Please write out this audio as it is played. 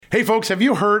Hey folks, have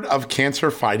you heard of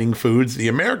cancer-fighting foods? The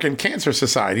American Cancer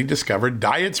Society discovered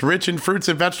diets rich in fruits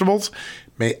and vegetables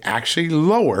may actually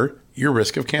lower your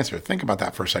risk of cancer. Think about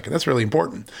that for a second. That's really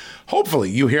important. Hopefully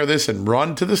you hear this and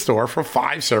run to the store for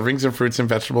 5 servings of fruits and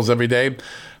vegetables every day.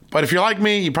 But if you're like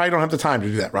me, you probably don't have the time to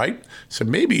do that, right? So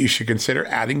maybe you should consider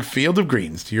adding Field of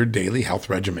Greens to your daily health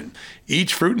regimen.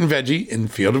 Each fruit and veggie in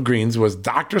Field of Greens was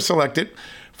doctor selected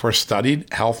for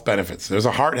studied health benefits. There's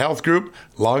a heart health group,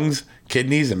 lungs,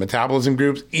 kidneys, and metabolism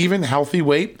groups, even healthy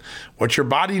weight. What your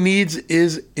body needs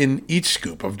is in each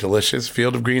scoop of delicious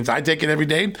Field of Greens. I take it every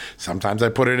day. Sometimes I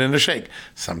put it in a shake.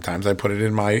 Sometimes I put it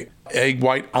in my egg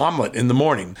white omelet in the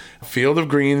morning. Field of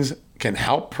Greens can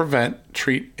help prevent,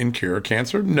 treat, and cure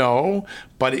cancer? No,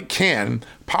 but it can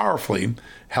powerfully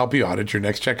help you out at your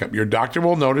next checkup. Your doctor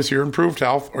will notice your improved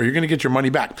health, or you're going to get your money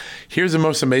back. Here's the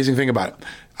most amazing thing about it.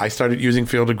 I started using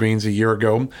Field of Greens a year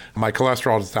ago. My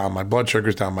cholesterol is down, my blood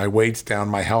sugar's down, my weight's down,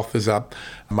 my health is up,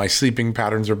 my sleeping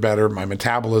patterns are better, my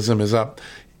metabolism is up.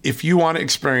 If you want to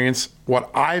experience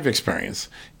what I've experienced,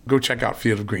 go check out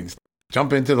Field of Greens.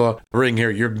 Jump into the ring here.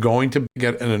 You're going to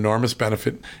get an enormous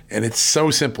benefit, and it's so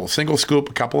simple. Single scoop,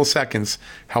 a couple of seconds,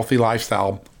 healthy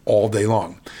lifestyle all day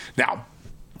long. Now,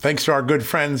 thanks to our good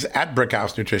friends at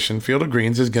Brickhouse Nutrition, Field of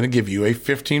Greens is going to give you a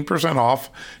 15% off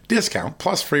discount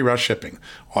plus free rush shipping.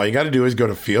 All you got to do is go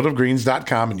to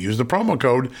fieldofgreens.com and use the promo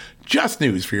code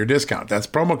JUSTNEWS for your discount. That's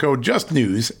promo code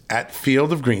JUSTNEWS at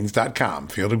fieldofgreens.com.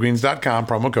 Fieldofgreens.com,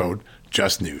 promo code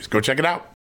JUSTNEWS. Go check it out.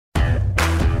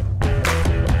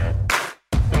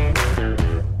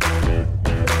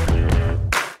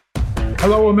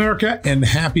 Hello, America, and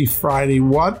happy Friday.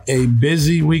 What a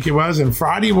busy week it was, and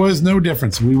Friday was no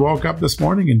different. We woke up this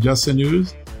morning and Just the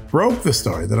News broke the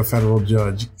story that a federal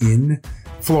judge in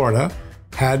Florida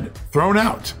had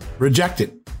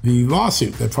rejected the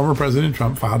lawsuit that former President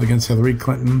Trump filed against Hillary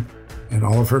Clinton and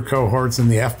all of her cohorts in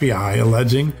the FBI,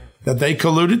 alleging that they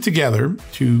colluded together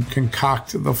to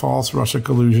concoct the false Russia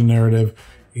collusion narrative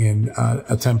and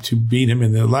attempt to beat him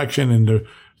in the election and to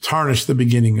tarnish the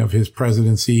beginning of his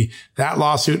presidency. That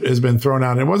lawsuit has been thrown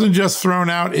out. It wasn't just thrown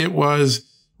out, it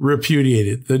was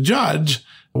repudiated. The judge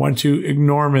went to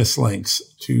enormous lengths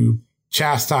to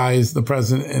chastise the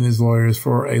president and his lawyers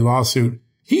for a lawsuit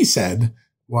he said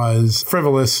was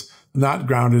frivolous, not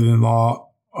grounded in law,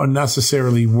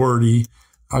 unnecessarily wordy.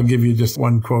 I'll give you just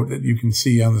one quote that you can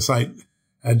see on the site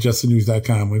at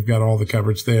justthenews.com. We've got all the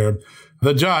coverage there.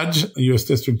 The judge, U.S.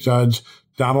 District Judge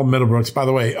Donald Middlebrooks, by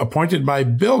the way, appointed by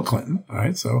Bill Clinton, all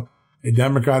right, so a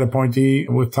Democrat appointee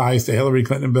with ties to Hillary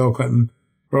Clinton and Bill Clinton,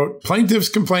 wrote, "Plaintiff's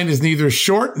complaint is neither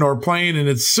short nor plain, and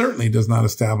it certainly does not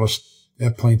establish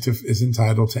that plaintiff is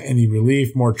entitled to any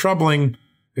relief. More troubling,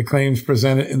 the claims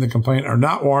presented in the complaint are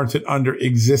not warranted under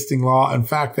existing law. In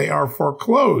fact, they are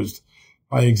foreclosed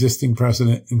by existing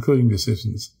precedent, including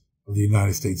decisions of the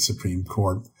United States Supreme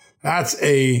Court." That's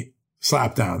a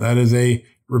slapdown. That is a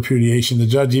repudiation. The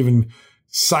judge even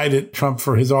cited Trump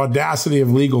for his audacity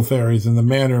of legal theories and the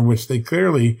manner in which they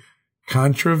clearly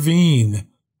contravene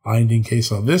binding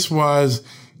case law. This was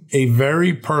a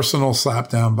very personal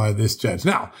slapdown by this judge.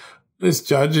 Now, this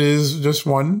judge is just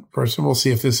one person. We'll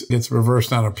see if this gets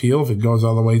reversed on appeal, if it goes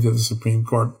all the way to the Supreme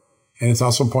Court. And it's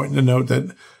also important to note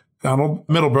that Donald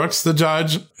Middlebrooks, the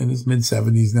judge in his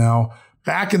mid-70s now,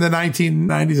 back in the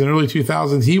 1990s and early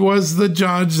 2000s, he was the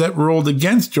judge that ruled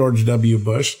against George W.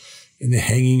 Bush in the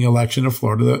hanging election of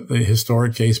Florida, the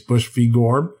historic case Bush v.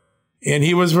 Gore. And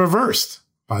he was reversed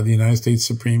by the United States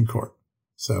Supreme Court.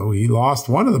 So he lost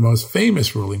one of the most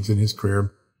famous rulings in his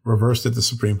career, reversed at the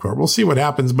Supreme Court. We'll see what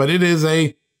happens, but it is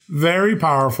a very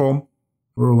powerful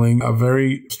ruling, a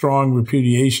very strong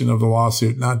repudiation of the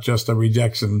lawsuit, not just a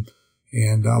rejection.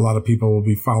 And a lot of people will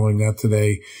be following that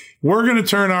today. We're going to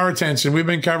turn our attention. We've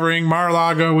been covering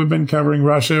Mar-a-Lago. We've been covering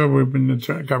Russia. We've been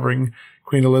covering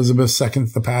Queen Elizabeth II,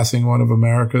 the passing, one of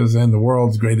America's and the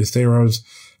world's greatest heroes.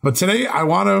 But today I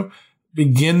want to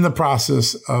begin the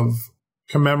process of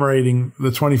commemorating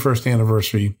the 21st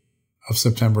anniversary of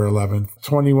September 11th.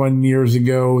 21 years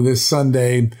ago this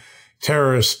Sunday,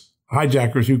 terrorists,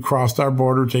 hijackers who crossed our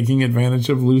border taking advantage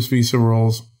of loose visa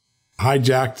rules,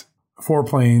 hijacked 4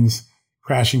 planes,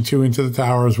 crashing 2 into the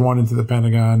towers, 1 into the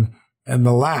Pentagon, and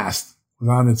the last was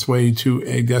on its way to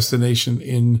a destination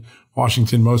in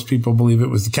Washington. Most people believe it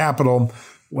was the Capitol,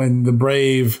 when the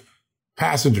brave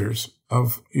passengers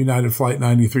of United Flight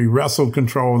 93 wrestled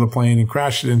control of the plane and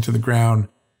crashed it into the ground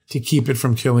to keep it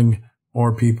from killing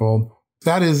more people.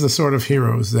 That is the sort of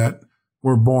heroes that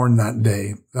were born that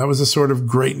day. That was the sort of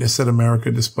greatness that America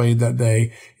displayed that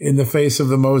day in the face of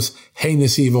the most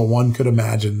heinous evil one could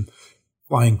imagine,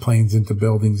 flying planes into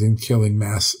buildings and killing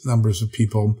mass numbers of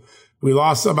people. We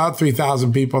lost about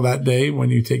 3,000 people that day when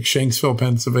you take Shanksville,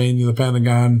 Pennsylvania, the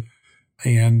Pentagon,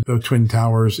 and the Twin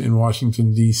Towers in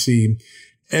Washington, D.C.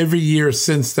 Every year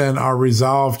since then, our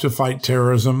resolve to fight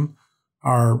terrorism,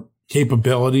 our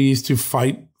capabilities to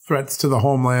fight threats to the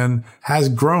homeland has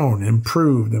grown,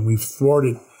 improved, and we've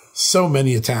thwarted so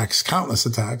many attacks, countless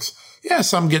attacks. Yeah,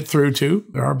 some get through too.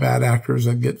 There are bad actors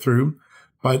that get through,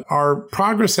 but our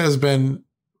progress has been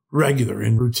regular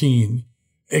and routine,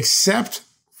 except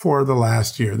for the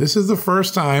last year. This is the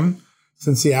first time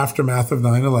since the aftermath of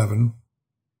 9/11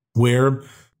 where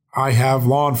I have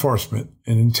law enforcement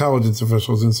and intelligence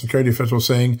officials and security officials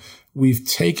saying we've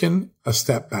taken a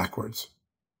step backwards.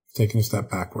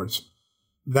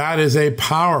 That is a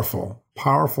powerful,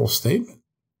 powerful statement.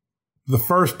 The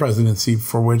first presidency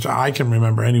for which I can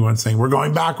remember anyone saying we're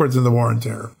going backwards in the war on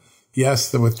terror. Yes,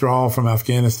 the withdrawal from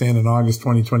Afghanistan in August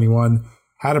 2021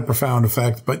 had a profound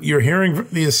effect, but you're hearing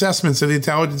the assessments of the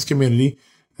intelligence community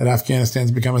that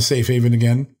Afghanistan's become a safe haven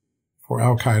again for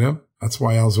al-Qaeda. That's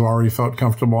why al-Zawahiri felt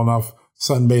comfortable enough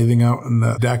sunbathing out on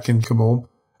the deck in Kabul.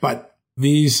 But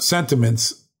these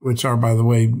sentiments, which are, by the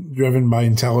way, driven by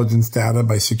intelligence data,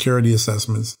 by security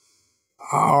assessments,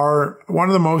 are one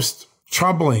of the most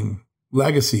troubling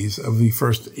legacies of the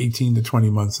first 18 to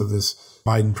 20 months of this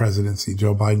Biden presidency,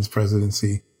 Joe Biden's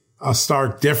presidency, a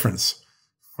stark difference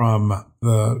from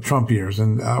the Trump years.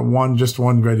 And just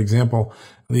one great example,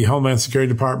 the Homeland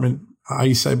Security Department,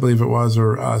 ICE, I believe it was,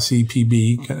 or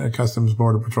CPB, Customs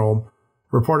Border Patrol,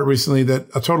 reported recently that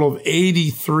a total of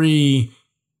 83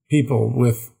 people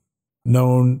with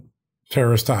known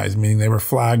terrorist ties, meaning they were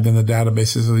flagged in the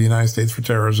databases of the United States for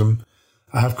terrorism,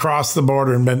 have crossed the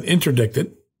border and been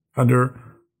interdicted under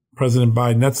President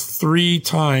Biden. That's 3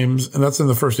 times, and that's in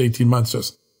the first 18 months,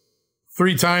 just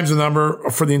 3 times the number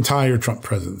for the entire Trump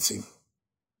presidency.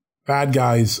 Bad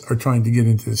guys are trying to get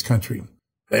into this country.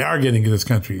 They are getting into this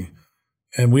country,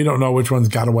 and we don't know which ones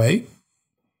got away.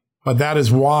 But that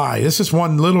is why, this is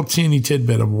one little teeny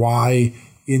tidbit of why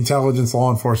the intelligence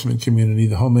law enforcement community,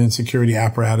 the Homeland Security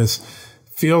apparatus,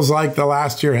 feels like the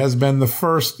last year has been the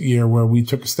first year where we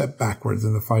took a step backwards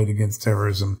in the fight against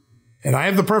terrorism. And I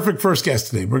have the perfect first guest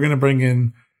today. We're going to bring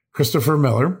in Christopher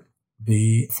Miller,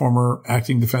 the former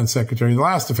acting defense secretary, the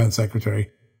last defense secretary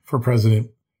for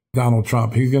President Donald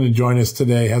Trump. He's going to join us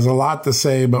today, has a lot to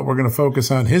say, but we're going to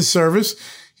focus on his service.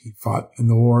 He fought in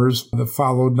the wars that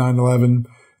followed 9/11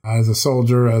 as a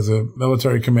soldier, as a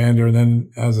military commander, and then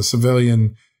as a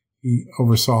civilian. He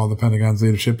oversaw the Pentagon's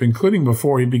leadership, including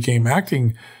before he became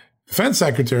acting defense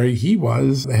secretary. He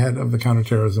was the head of the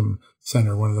Counterterrorism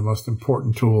Center, one of the most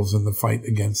important tools in the fight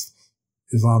against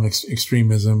Islamic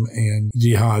extremism and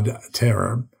jihad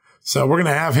terror. So we're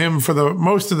going to have him for the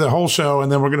most of the whole show,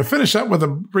 and then we're going to finish up with a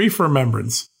brief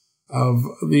remembrance of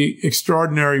the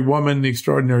extraordinary woman, the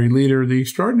extraordinary leader, the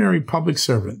extraordinary public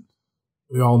servant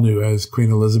we all knew as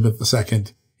Queen Elizabeth II.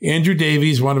 Andrew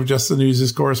Davies, one of Just the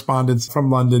News' correspondents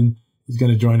from London, is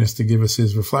going to join us to give us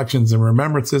his reflections and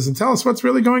remembrances and tell us what's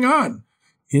really going on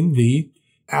in the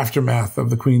aftermath of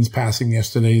the Queen's passing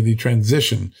yesterday, the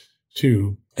transition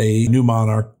to a new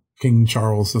monarch, King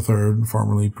Charles III,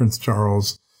 formerly Prince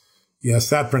Charles. Yes,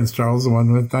 that Prince Charles, the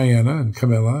one with Diana and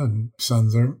Camilla, and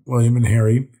sons are William and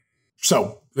Harry.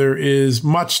 So there is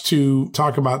much to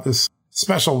talk about this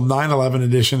special 9/11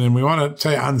 edition, and we want to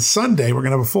tell you on Sunday, we're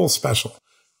going to have a full special.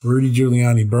 Rudy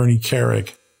Giuliani, Bernie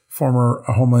Kerik, former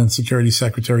Homeland Security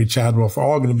Secretary Chad Wolf,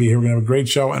 all going to be here. We're going to have a great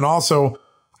show. And also,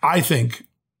 I think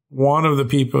one of the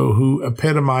people who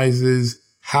epitomizes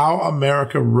how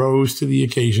America rose to the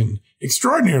occasion,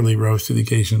 extraordinarily rose to the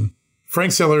occasion.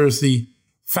 Frank Siller is the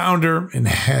founder and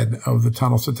head of the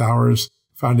Tunnels to Towers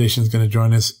Foundation, is going to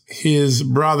join us. His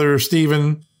brother,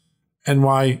 Stephen,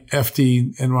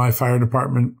 NYFD, NY Fire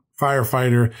Department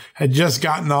firefighter, had just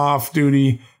gotten off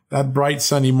duty that bright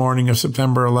sunny morning of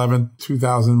September 11th,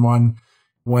 2001,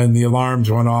 when the alarms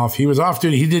went off. He was off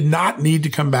duty. He did not need to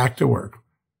come back to work,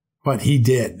 but he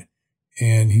did.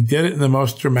 And he did it in the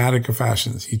most dramatic of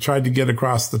fashions. He tried to get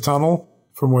across the tunnel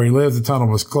from where he lived. The tunnel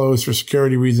was closed for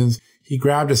security reasons. He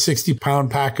grabbed a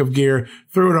 60-pound pack of gear,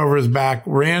 threw it over his back,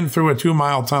 ran through a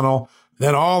 2-mile tunnel,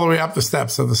 then all the way up the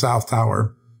steps of the South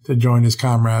Tower to join his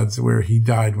comrades, where he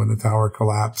died when the tower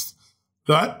collapsed.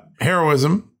 That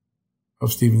heroism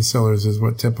of Stephen Sillers is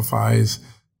what typifies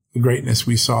the greatness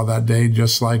we saw that day,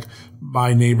 just like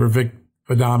my neighbor Vic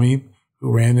Badami,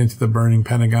 who ran into the burning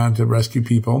Pentagon to rescue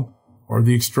people, or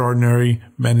the extraordinary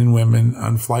men and women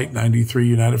on Flight 93,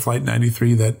 United Flight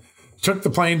 93, that took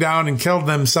the plane down and killed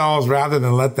themselves rather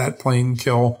than let that plane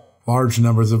kill large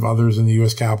numbers of others in the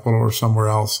U.S. Capitol or somewhere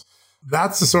else.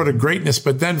 That's the sort of greatness.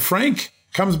 But then Frank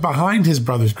comes behind his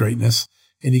brother's greatness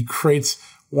and he creates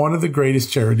one of the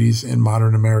greatest charities in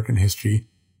modern American history.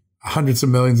 Hundreds of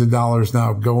millions of dollars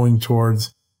now going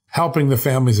towards helping the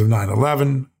families of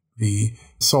 9/11, the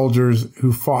soldiers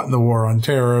who fought in the war on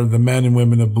terror, the men and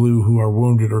women of blue who are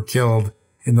wounded or killed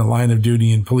in the line of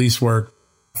duty in police work.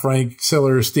 Frank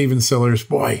Sillars, Stephen Sillars,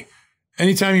 boy,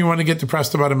 anytime you want to get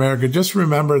depressed about America, just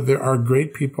remember there are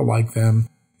great people like them.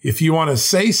 If you want to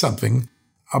say something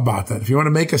about that, if you want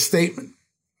to make a statement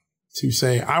to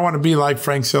say, I want to be like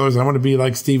Frank Sillars, I want to be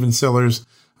like Stephen Sillars,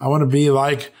 I want to be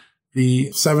like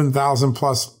the 7,000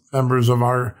 plus members of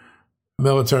our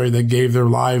military that gave their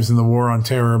lives in the war on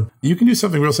terror, you can do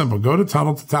something real simple. Go to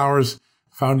Tunnel to Towers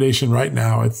Foundation right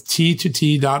now. It's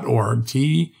T2T.org,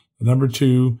 T, the number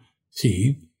 2,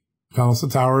 T,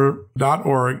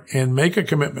 tunnelstotower.org, and make a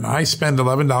commitment. I spend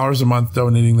 $11 a month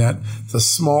donating that. It's a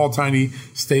small, tiny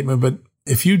statement, but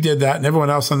if you did that and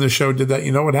everyone else on this show did that,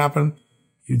 you know what happened?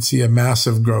 You'd see a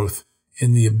massive growth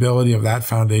in the ability of that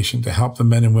foundation to help the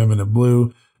men and women of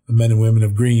blue, the men and women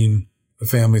of green, the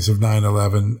families of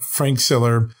 9/11. Frank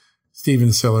Siller,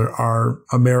 Stephen Siller are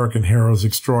American heroes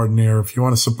extraordinaire. If you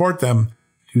want to support them,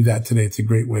 do that today. It's a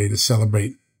great way to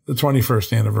celebrate the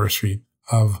 21st anniversary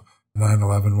of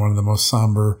 9/11, one of the most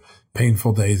somber,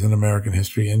 painful days in American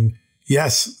history. And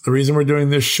yes, the reason we're doing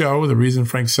this show, the reason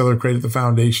Frank Siller created the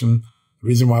foundation, the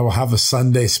reason why we'll have a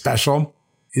Sunday special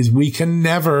is we can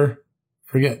never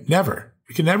forget,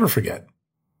 we can never forget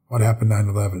what happened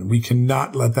 9/11. We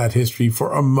cannot let that history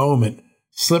for a moment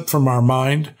slip from our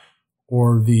mind,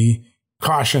 or the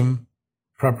caution,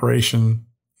 preparation,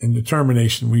 and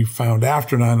determination we found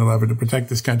after 9/11 to protect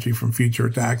this country from future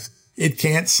attacks. It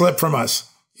can't slip from us.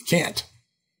 You can't.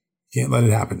 You can't let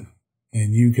it happen.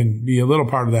 And you can be a little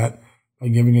part of that by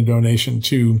giving a donation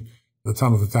to the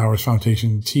Tunnel to Towers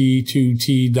Foundation,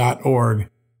 T2T.org.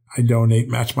 I donate,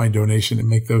 match my donation, and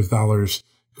make those dollars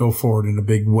go forward in a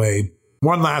big way.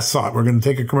 One last thought. We're going to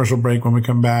take a commercial break. When we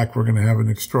come back, we're going to have an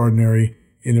extraordinary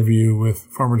interview with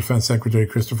former Defense Secretary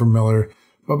Christopher Miller.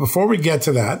 But before we get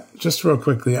to that, just real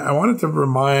quickly, I wanted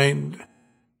to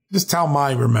just tell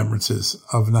my remembrances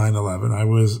of 9/11. I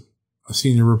was a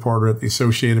senior reporter at the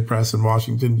Associated Press in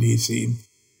Washington, D.C.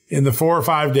 In the 4 or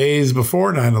 5 days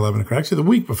before 9/11 occurred, actually the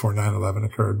week before 9/11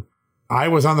 occurred, I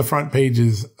was on the front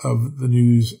pages of the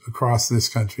news across this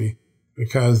country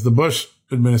because the Bush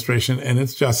administration and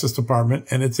its Justice Department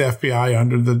and its FBI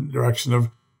under the direction of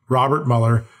Robert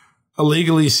Mueller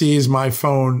illegally seized my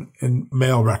phone and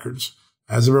mail records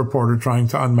as a reporter trying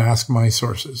to unmask my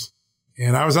sources.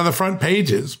 And I was on the front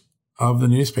pages of the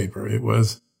newspaper. It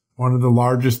was one of the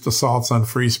largest assaults on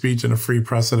free speech and a free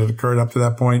press that had occurred up to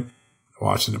that point. The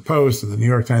Washington Post and the New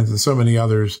York Times and so many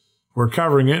others were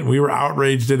covering it. And we were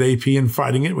outraged at AP and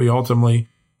fighting it. We ultimately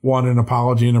won an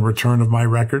apology and a return of my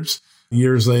records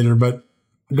years later. But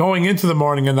going into the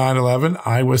morning of 9/11,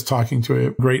 I was talking to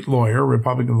a great lawyer,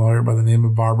 Republican lawyer by the name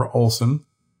of Barbara Olson.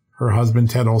 Her husband,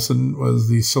 Ted Olson, was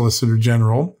the Solicitor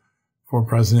General for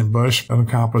President Bush, an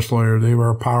accomplished lawyer. They were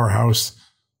a powerhouse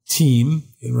team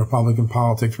in Republican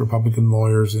politics, Republican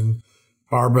lawyers. And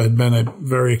Barbara had been a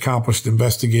very accomplished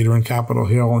investigator in Capitol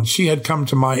Hill, and she had come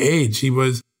to my aid. She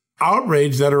was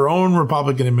outraged that her own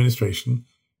Republican administration,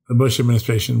 the Bush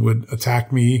administration, would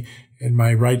attack me and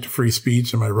my right to free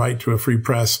speech and my right to a free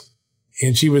press.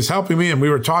 And she was helping me, and we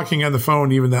were talking on the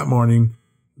phone even that morning.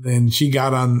 Then she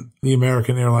got on the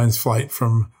American Airlines flight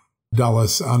from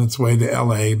Dulles on its way to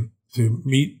LA to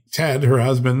meet Ted, her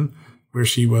husband, where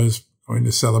she was going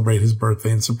to celebrate his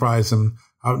birthday and surprise him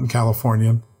out in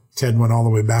California. Ted went all the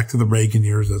way back to the Reagan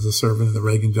years as a servant in the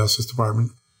Reagan Justice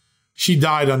Department. She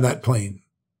died on that plane.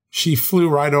 She flew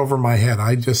right over my head.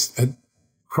 I just had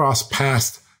crossed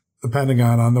past the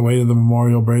Pentagon on the way to the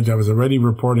Memorial Bridge. I was already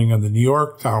reporting on the New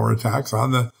York Tower attacks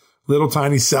on the little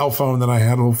tiny cell phone that I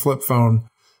had, a little flip phone.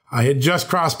 I had just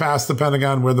crossed past the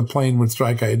Pentagon where the plane would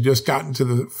strike. I had just gotten to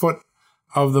the foot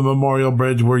of the Memorial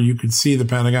Bridge where you could see the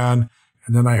Pentagon.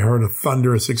 And then I heard a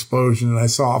thunderous explosion and I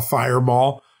saw a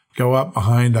fireball go up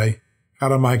behind. I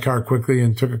got on my car quickly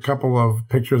and took a couple of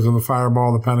pictures of the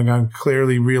fireball, the Pentagon,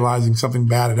 clearly realizing something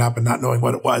bad had happened, not knowing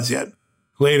what it was yet.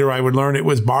 Later, I would learn it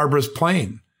was Barbara's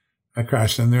plane that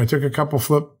crashed in there. I took a couple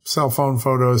flip cell phone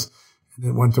photos and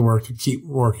then went to work to keep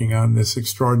working on this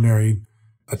extraordinary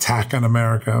attack on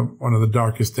America, one of the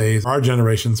darkest days, our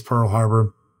generation's Pearl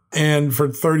Harbor. And for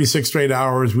 36 straight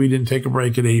hours, we didn't take a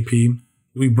break at AP.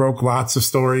 We broke lots of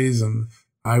stories, and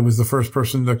I was the first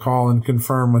person to call and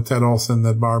confirm with Ted Olson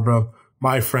that Barbara,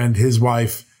 my friend, his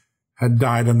wife, had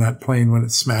died on that plane when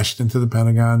it smashed into the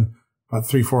Pentagon about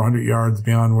 300-400 yards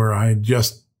beyond where I had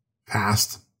just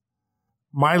passed.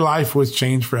 My life was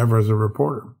changed forever as a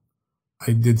reporter.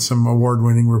 I did some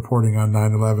award-winning reporting on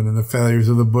 9/11 and the failures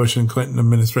of the Bush and Clinton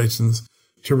administrations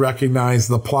to recognize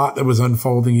the plot that was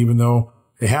unfolding, even though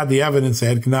they had the evidence, they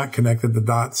had not connected the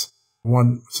dots,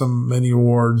 won many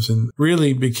awards, and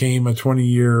really became a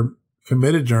 20-year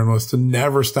committed journalist to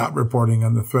never stop reporting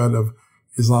on the threat of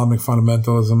Islamic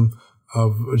fundamentalism,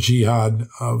 of jihad,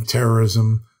 of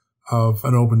terrorism, of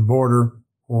an open border,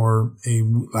 or a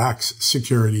lax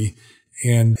security.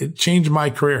 And it changed my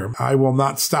career. I will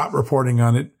not stop reporting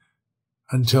on it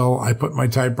until I put my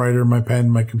typewriter, my pen,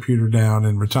 my computer down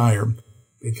and retire,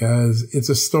 because it's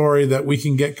a story that we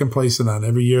can get complacent on.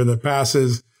 Every year that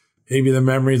passes, maybe the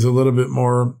memory is a little bit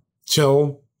more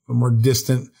chill, more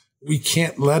distant. We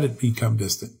can't let it become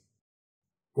distant.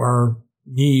 Our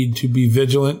need to be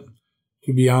vigilant,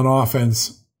 to be on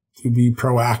offense, to be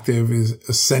proactive is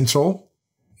essential.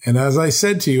 And as I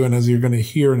said to you, and as you're going to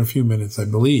hear in a few minutes, I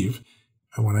believe,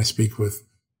 when I speak with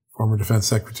former Defense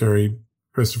Secretary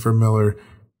Christopher Miller,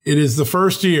 it is the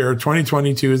first year,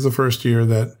 2022 is the first year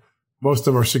that most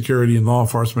of our security and law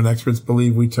enforcement experts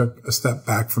believe we took a step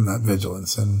back from that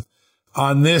vigilance. And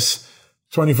on this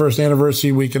 21st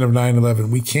anniversary weekend of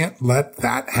 9/11, we can't let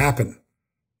that happen.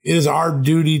 It is our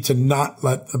duty to not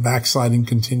let the backsliding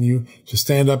continue, to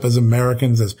stand up as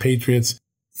Americans, as patriots.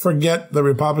 Forget the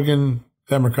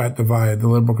Republican-Democrat divide, the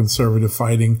liberal-conservative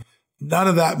fighting. None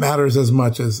of that matters as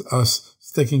much as us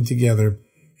sticking together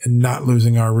and not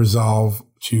losing our resolve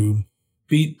to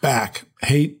beat back,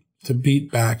 to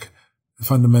beat back the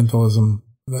fundamentalism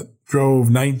that drove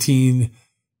 19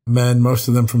 men, most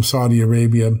of them from Saudi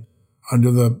Arabia, under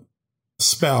the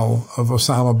spell of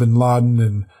Osama bin Laden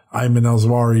and Ayman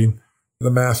al-Zawahiri,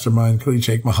 the mastermind, Khalid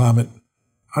Sheikh Mohammed.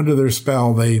 Under their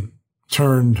spell, they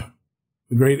turned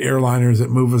the great airliners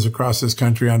that move us across this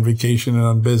country on vacation and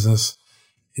on business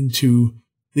into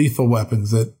lethal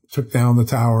weapons that took down the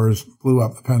towers, blew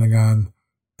up the Pentagon,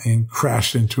 and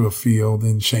crashed into a field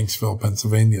in Shanksville,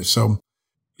 Pennsylvania. So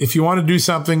if you want to do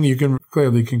something, you can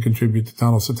contribute to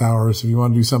Tunnels to Towers. If you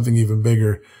want to do something even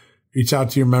bigger, reach out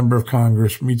to your member of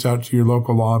Congress, reach out to your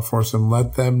local law enforcement,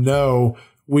 let them know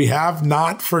we have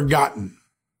not forgotten.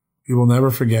 We will never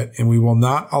forget, and we will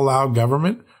not allow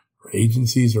government or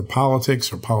agencies or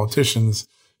politics or politicians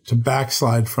to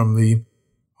backslide from the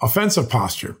offensive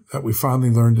posture that we finally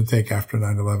learned to take after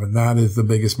 9/11. That is the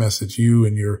biggest message you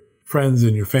and your friends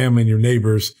and your family and your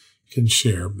neighbors can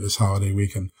share this holiday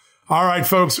weekend. All right,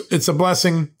 folks, it's a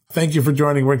blessing. Thank you for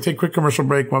joining. We're going to take a quick commercial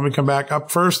break. When we come back, up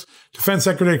first, Defense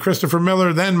Secretary Christopher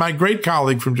Miller, then my great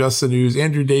colleague from Just the News,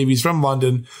 Andrew Davies from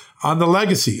London, on the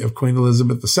legacy of Queen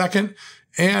Elizabeth II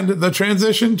and the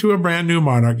transition to a brand new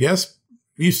monarch. Yes,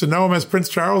 we used to know him as Prince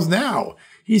Charles. Now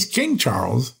he's King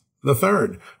Charles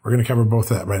III. We're going to cover both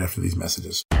of that right after these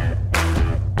messages.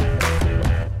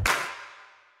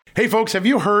 Hey folks, have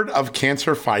you heard of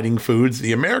cancer-fighting foods?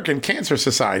 The American Cancer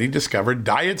Society discovered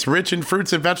diets rich in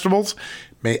fruits and vegetables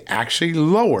may actually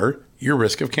lower your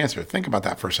risk of cancer. Think about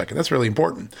that for a second. That's really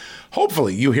important.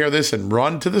 Hopefully you hear this and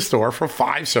run to the store for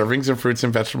 5 servings of fruits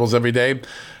and vegetables every day.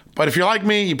 But if you're like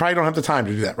me, you probably don't have the time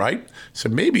to do that, right? So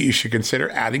maybe you should consider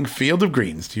adding Field of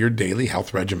Greens to your daily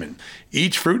health regimen.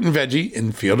 Each fruit and veggie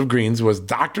in Field of Greens was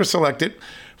doctor selected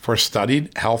for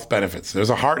studied health benefits. There's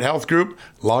a heart health group,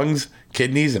 lungs,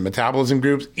 kidneys, and metabolism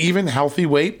groups, even healthy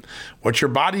weight. What your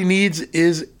body needs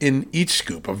is in each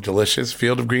scoop of delicious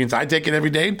Field of Greens. I take it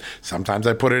every day. Sometimes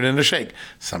I put it in a shake.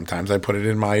 Sometimes I put it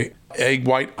in my egg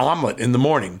white omelet in the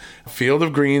morning. Field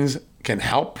of Greens can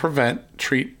help prevent,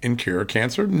 treat, and cure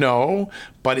cancer? No,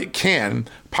 but it can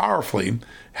powerfully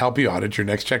help you out at your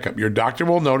next checkup. Your doctor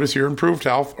will notice your improved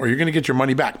health, or you're going to get your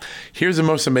money back. Here's the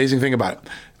most amazing thing about it.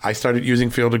 I started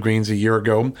using Field of Greens a year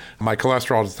ago. My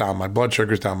cholesterol is down, my blood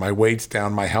sugar's down, my weight's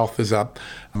down, my health is up,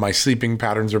 my sleeping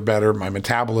patterns are better, my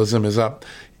metabolism is up.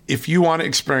 If you want to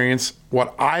experience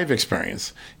what I've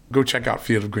experienced, go check out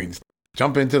Field of Greens.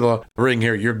 Jump into the ring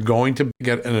here. You're going to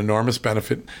get an enormous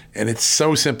benefit, and it's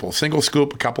so simple. Single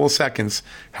scoop, a couple of seconds,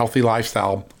 healthy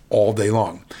lifestyle all day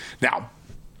long. Now,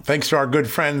 thanks to our good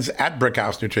friends at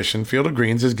Brickhouse Nutrition, Field of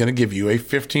Greens is going to give you a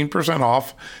 15%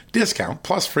 off discount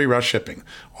plus free rush shipping.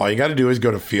 All you got to do is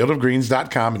go to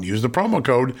fieldofgreens.com and use the promo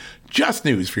code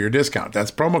JUSTNEWS for your discount.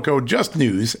 That's promo code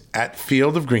JUSTNEWS at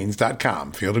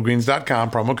fieldofgreens.com.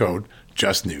 Fieldofgreens.com, promo code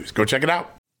JUSTNEWS. Go check it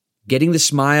out. Getting the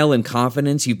smile and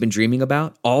confidence you've been dreaming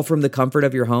about, all from the comfort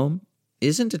of your home,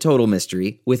 isn't a total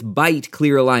mystery with Byte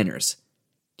clear aligners.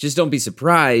 Just don't be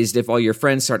surprised if all your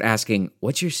friends start asking,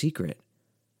 "What's your secret?"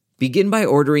 Begin by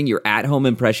ordering your at-home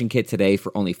impression kit today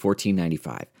for only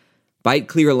 $14.95. Byte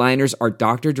clear aligners are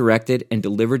doctor-directed and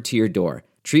delivered to your door.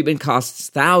 Treatment costs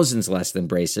thousands less than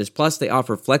braces, plus they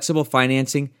offer flexible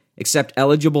financing accept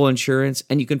eligible insurance,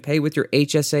 and you can pay with your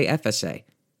HSA FSA.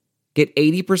 Get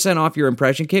 80% off your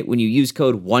impression kit when you use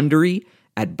code WONDERY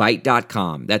at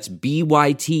Byte.com. That's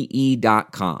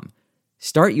BYTE.com.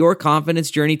 Start your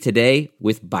confidence journey today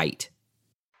with Byte.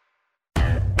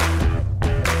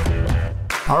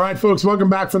 All right, folks, welcome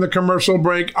back from the commercial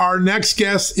break. Our next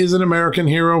guest is an American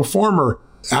hero, former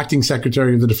acting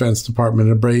secretary of the Defense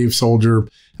Department, a brave soldier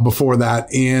before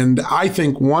that. And I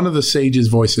think one of the sage's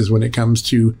voices when it comes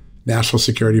to national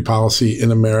security policy in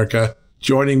America.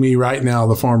 Joining me right now,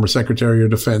 the former Secretary of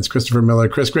Defense, Christopher Miller.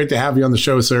 Chris, great to have you on the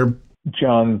show, sir.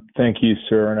 John, thank you,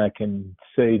 sir. And I can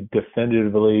say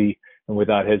definitively and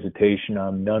without hesitation,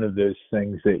 I'm none of those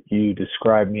things that you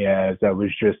described me as. I was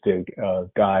just a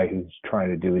guy who's trying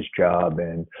to do his job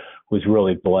and was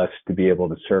really blessed to be able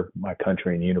to serve my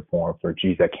country in uniform for,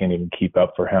 I can't even keep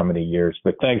up for how many years.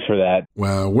 But thanks for that.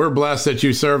 Well, we're blessed that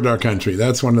you served our country.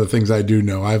 That's one of the things I do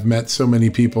know. I've met so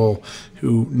many people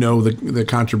who know the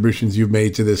contributions you've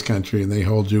made to this country, and they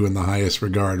hold you in the highest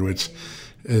regard, which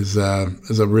is a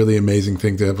really amazing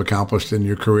thing to have accomplished in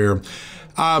your career.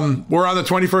 We're on the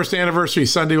 21st anniversary.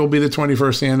 Sunday will be the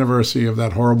 21st anniversary of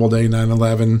that horrible day,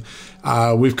 9/11.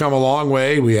 We've come a long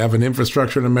way. We have an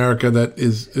infrastructure in America that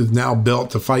is now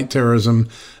built to fight terrorism.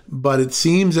 But it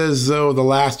seems as though the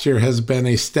last year has been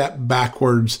a step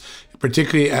backwards,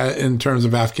 particularly in terms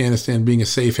of Afghanistan being a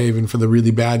safe haven for the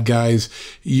really bad guys.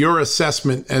 Your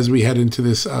assessment as we head into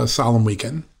this solemn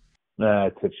weekend?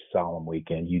 It's such a solemn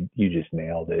weekend. You just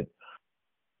nailed it.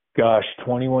 Gosh,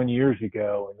 21 years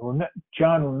ago. And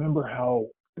John, remember how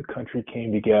the country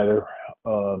came together?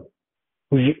 I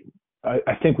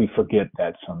think we forget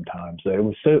that sometimes. That it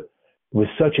was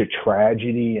such a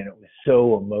tragedy and it was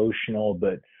so emotional.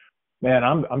 But man,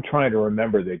 I'm trying to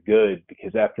remember the good,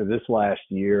 because after this last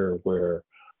year where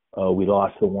we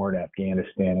lost the war in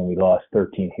Afghanistan and we lost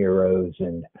 13 heroes,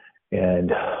 and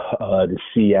to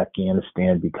see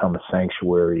Afghanistan become a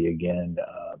sanctuary again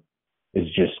is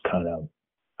just kind of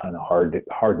hard to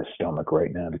stomach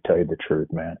right now, to tell you the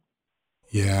truth, man.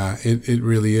 Yeah, it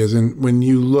really is. And when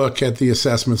you look at the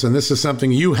assessments, and this is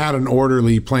something you had an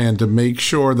orderly plan to make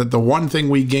sure that the one thing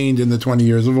we gained in the 20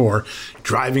 years of war,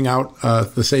 driving out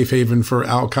the safe haven for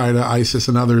Al-Qaeda, ISIS,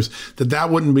 and others,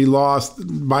 that wouldn't be lost.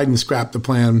 Biden scrapped the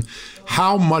plan.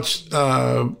 How much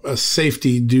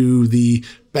safety do the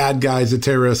bad guys, the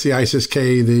terrorists, the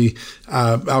ISIS-K, the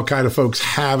Al-Qaeda folks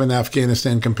have in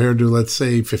Afghanistan compared to, let's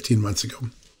say, 15 months ago?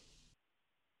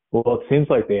 Well, it seems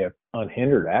like they have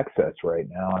unhindered access right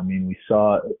now. I mean, we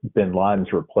saw bin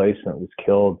Laden's replacement was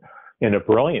killed in a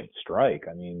brilliant strike.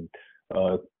 I mean,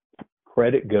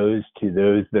 credit goes to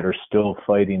those that are still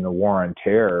fighting the war on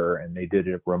terror, and they did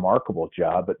a remarkable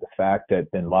job. But the fact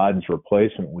that bin Laden's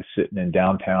replacement was sitting in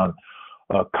downtown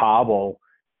Kabul,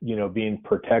 being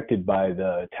protected by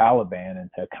the Taliban and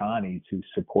Haqqanis who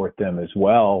support them as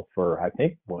well for, I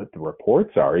think what the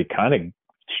reports are, he kind of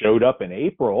showed up in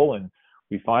April and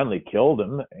we finally killed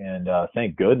him, and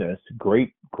thank goodness.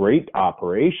 Great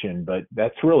operation, but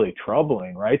that's really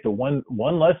troubling, right? The one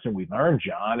lesson we learned,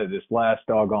 John, of this last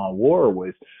doggone war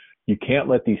was you can't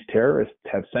let these terrorists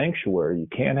have sanctuary. You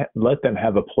can't let them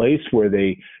have a place where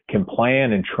they can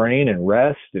plan and train and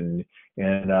rest, and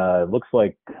it looks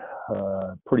like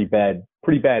pretty bad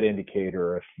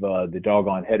indicator if the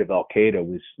doggone head of Al-Qaeda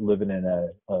was living in a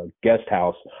guest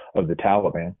house of the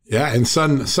Taliban. Yeah, and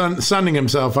sunning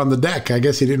himself on the deck. I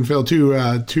guess he didn't feel too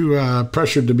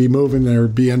pressured to be moving or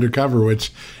be undercover,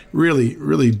 which really,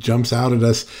 really jumps out at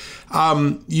us.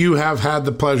 You have had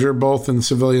the pleasure, both in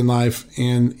civilian life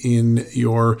and in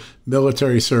your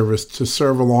military service, to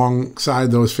serve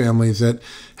alongside those families that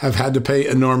have had to pay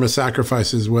enormous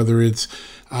sacrifices, whether it's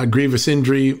grievous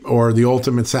injury or the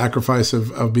ultimate sacrifice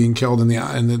of being killed in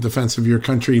the defense of your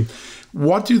country.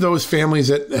 What do those families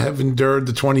that have endured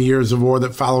the 20 years of war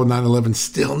that followed 9/11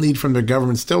 still need from their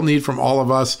government, still need from all of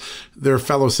us, their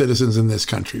fellow citizens in this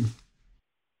country?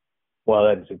 Well,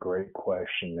 that is a great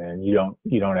question, man. You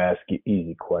don't ask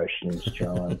easy questions,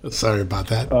 John. Sorry about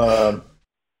that.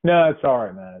 No, it's all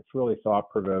right, man. It's really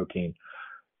thought-provoking.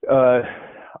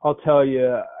 I'll tell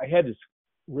you, I had this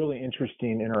really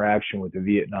interesting interaction with a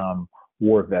Vietnam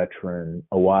War veteran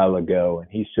a while ago,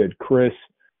 and he said, Chris,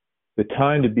 the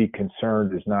time to be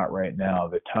concerned is not right now.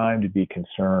 The time to be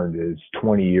concerned is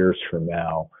 20 years from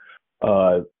now.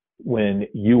 When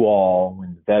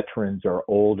veterans are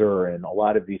older and a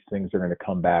lot of these things are going to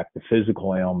come back, the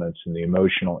physical ailments and the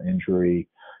emotional injury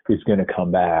is going to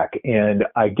come back. And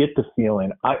I get the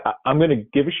feeling I'm going to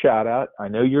give a shout out. I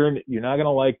know you're not going to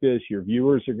like this. Your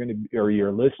viewers are going to, or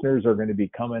your listeners are going to be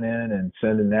coming in and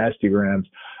sending nastygrams.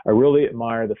 I really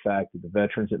admire the fact that the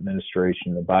Veterans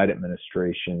Administration, the Biden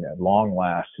administration, at long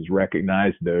last has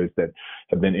recognized those that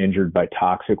have been injured by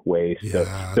toxic waste.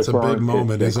 Yeah, it's a big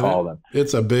moment, isn't it?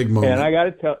 It's a big moment. And I got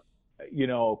to tell,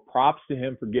 props to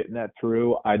him for getting that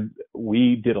through.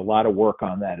 We did a lot of work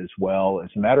on that as well. As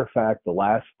a matter of fact, the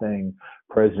last thing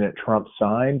President Trump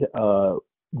signed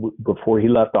before he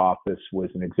left office was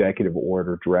an executive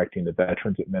order directing the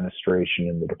Veterans Administration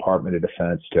and the Department of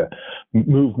Defense to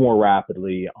move more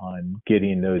rapidly on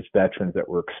getting those veterans that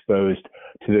were exposed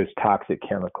to those toxic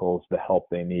chemicals the help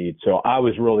they need. So I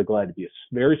was really glad to be a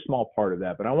very small part of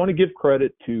that. But I want to give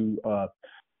credit to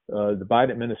the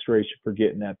Biden administration for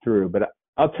getting that through. But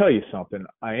I'll tell you something.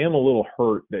 I am a little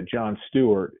hurt that Jon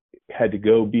Stewart had to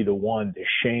go be the one to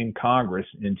shame Congress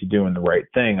into doing the right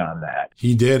thing on that.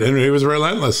 He did, and he was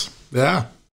relentless. Yeah.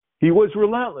 He was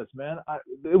relentless, man.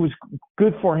 It was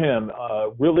good for him.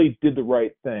 Really did the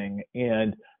right thing.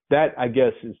 And that, I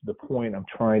guess, is the point I'm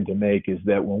trying to make, is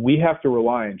that when we have to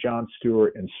rely on Jon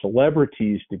Stewart and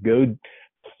celebrities to go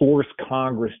force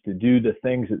Congress to do the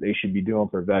things that they should be doing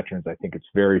for veterans, I think it's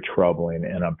very troubling,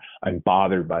 and I'm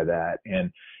bothered by that.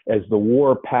 And as the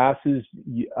war passes,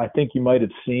 I think you might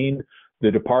have seen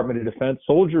the Department of Defense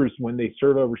soldiers, when they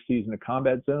serve overseas in a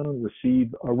combat zone,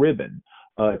 receive a ribbon.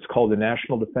 It's called the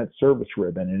National Defense Service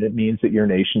Ribbon, and it means that your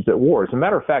nation's at war. As a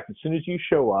matter of fact, as soon as you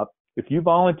show up, if you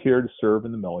volunteer to serve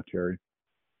in the military,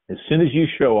 as soon as you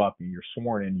show up and you're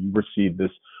sworn in, you receive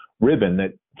this ribbon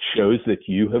that shows that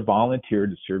you have volunteered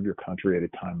to serve your country at a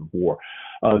time of war.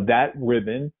 That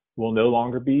ribbon will no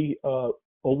longer be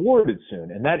awarded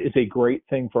soon. And that is a great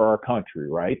thing for our country,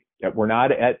 right? That we're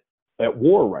not at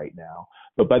war right now.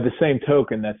 But by the same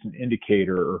token, that's an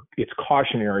indicator. It's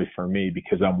cautionary for me,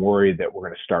 because I'm worried that we're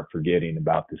going to start forgetting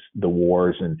about the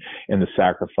wars and the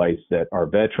sacrifice that our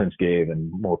veterans gave,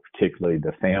 and more particularly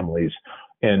the families.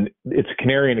 And it's a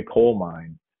canary in a coal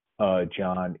mine,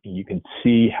 John. You can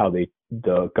see how the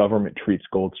government treats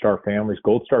Gold Star families.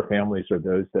 Gold Star families are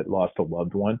those that lost a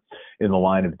loved one in the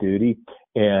line of duty.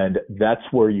 And that's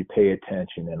where you pay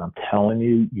attention. And I'm telling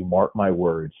you, you mark my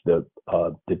words, the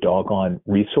doggone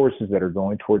resources that are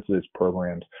going towards those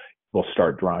programs will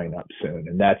start drying up soon.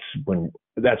 And that's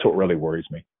what really worries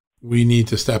me. We need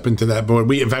to step into that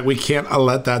void. In fact, we can't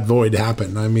let that void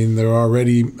happen. I mean, there are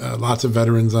already lots of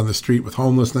veterans on the street with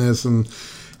homelessness, and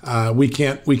we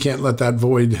can't let that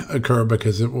void occur,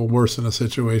 because it will worsen a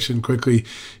situation quickly.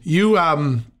 You,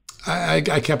 I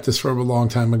kept this from a long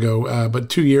time ago, but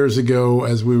 2 years ago,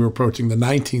 as we were approaching the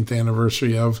 19th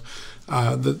anniversary of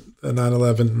the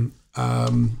 9/11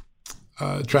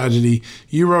 tragedy,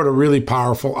 you wrote a really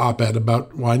powerful op-ed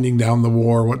about winding down the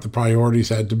war, what the priorities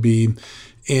had to be.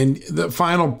 And the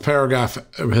final paragraph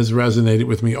has resonated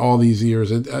with me all these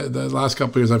years. The last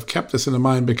couple of years, I've kept this in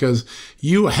mind, because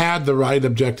you had the right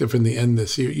objective in the end.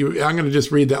 I'm going to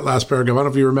just read that last paragraph. I don't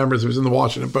know if you remember, it was in the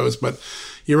Washington Post, but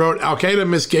you wrote, Al-Qaeda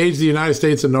misgauged the United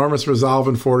States' enormous resolve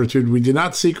and fortitude. We do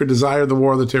not seek or desire the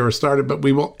war the terrorists started, but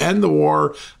we will end the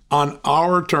war on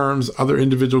our terms. Other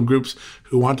individual groups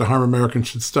who want to harm Americans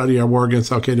should study our war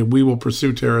against Al-Qaeda. We will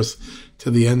pursue terrorists to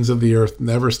the ends of the earth,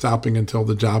 never stopping until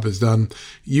the job is done.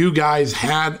 You guys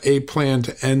had a plan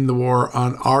to end the war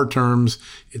on our terms.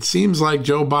 It seems like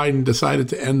Joe Biden decided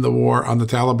to end the war on the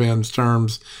Taliban's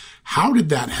terms. How did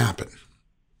that happen?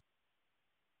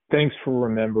 Thanks for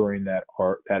remembering that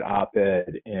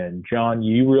op-ed. And John,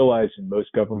 you realize in most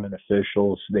government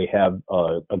officials, they have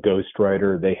a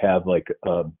ghostwriter. They have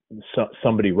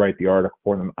somebody write the article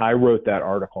for them. I wrote that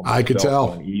article myself. I could tell.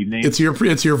 One evening. It's your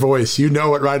voice. You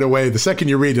know it right away. The second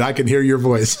you read it, I can hear your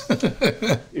voice.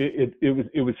 It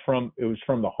was from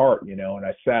the heart, and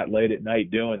I sat late at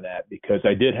night doing that, because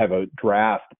I did have a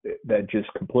draft that just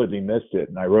completely missed it,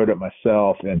 and I wrote it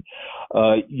myself. And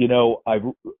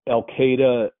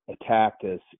Al-Qaeda attacked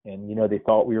us, and they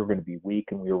thought we were going to be weak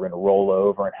and we were going to roll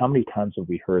over. And how many times have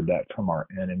we heard that from our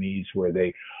enemies, where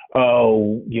the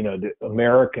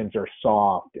Americans are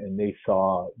soft, and they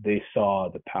saw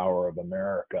the power of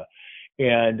America.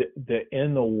 And the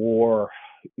end the war,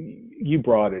 you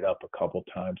brought it up a couple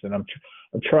times, and I'm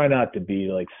trying not to be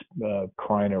like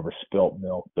crying over spilt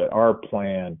milk, but our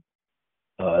plan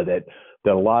that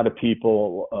a lot of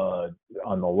people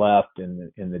on the left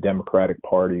and in the Democratic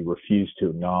Party refused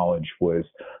to acknowledge was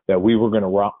that we were going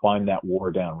to wind that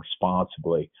war down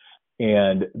responsibly.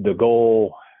 And the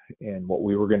goal, And what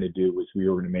we were going to do was we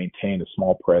were going to maintain a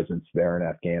small presence there in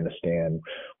Afghanistan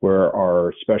where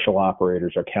our special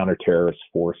operators, our counterterrorist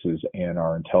forces, and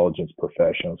our intelligence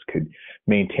professionals could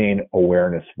maintain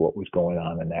awareness of what was going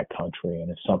on in that country.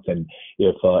 And if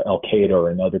Al-Qaeda or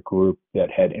another group that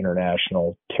had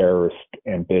international terrorist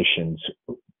ambitions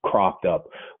cropped up,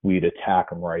 we'd attack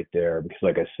them right there, because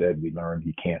like I said, we learned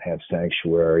you can't have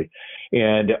sanctuary.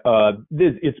 And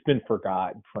it's been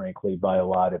forgotten, frankly, by a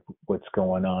lot of what's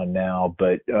going on now,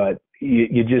 but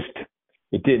it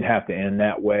didn't have to end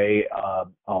that way.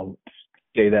 I'll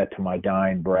say that to my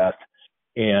dying breath.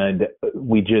 And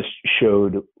we just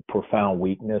showed profound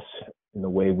weakness in the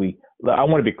way I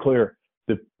want to be clear,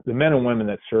 the men and women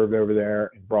that served over there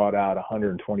and brought out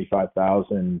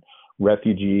 125,000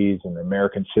 refugees and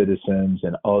American citizens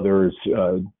and others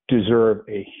deserve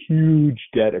a huge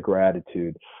debt of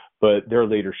gratitude, but their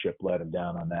leadership let them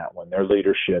down on that one. Their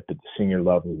leadership at the senior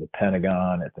level of the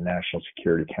Pentagon, at the National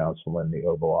Security Council, and the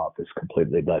Oval Office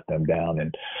completely let them down.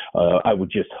 And I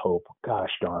would just hope, gosh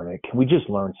darn it, can we just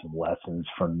learn some lessons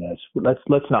from this?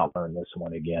 Let's not learn this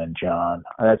one again, John.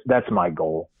 That's my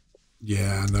goal.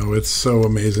 Yeah, no, it's so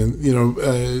amazing.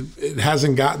 It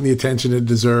hasn't gotten the attention it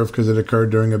deserved because it occurred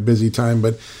during a busy time.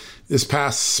 But this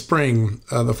past spring,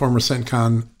 the former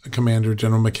CENTCOM commander,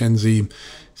 General McKenzie,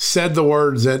 said the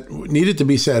words that needed to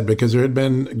be said, because there had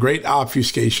been great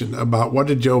obfuscation about what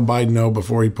did Joe Biden know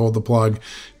before he pulled the plug.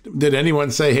 Did anyone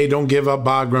say, hey, don't give up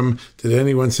Bagram? Did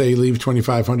anyone say leave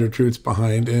 2,500 troops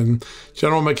behind? And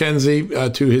General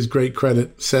McKenzie, to his great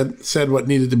credit, said what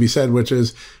needed to be said, which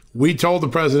is, we told the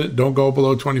president, don't go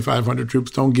below 2,500 troops.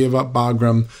 Don't give up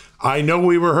Bagram. I know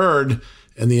we were heard.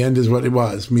 And the end is what it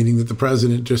was, meaning that the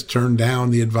president just turned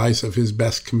down the advice of his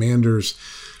best commanders.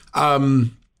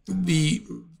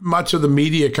 Much of the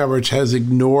media coverage has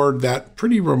ignored that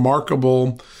pretty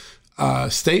remarkable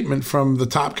statement from the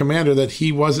top commander that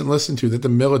he wasn't listened to, that the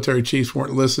military chiefs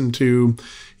weren't listened to.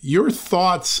 Your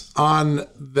thoughts on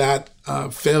that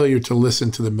failure to listen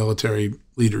to the military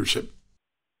leadership?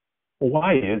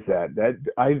 Why is that?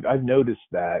 I've noticed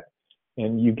that,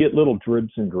 and you get little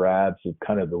dribs and drabs of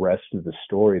kind of the rest of the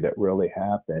story that really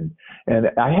happened,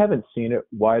 and I haven't seen it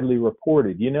widely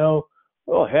reported.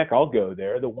 Well, heck, I'll go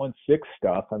there. The 1-6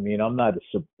 stuff. I mean, I'm not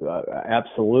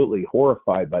absolutely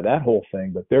horrified by that whole thing,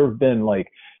 but there have been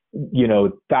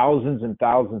thousands and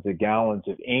thousands of gallons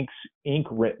of ink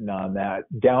written on that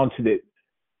down to the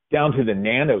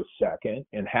nanosecond,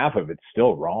 and half of it's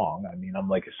still wrong. I mean, I'm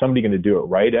like, is somebody going to do it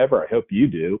right ever? I hope you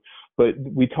do. But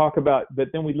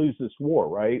then we lose this war,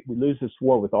 right? We lose this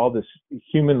war with all this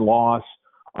human loss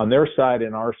on their side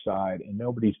and our side, and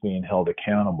nobody's being held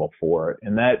accountable for it.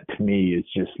 And that, to me, is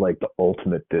just like the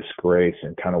ultimate disgrace,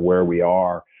 and kind of where we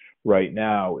are right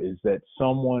now is that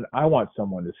I want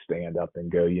someone to stand up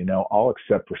and go, I'll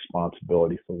accept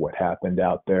responsibility for what happened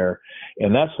out there.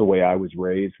 And that's the way I was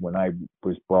raised when I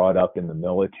was brought up in the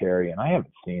military, and I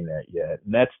haven't seen that yet.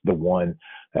 And that's the one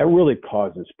that really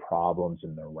causes problems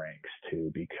in the ranks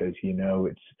too, because,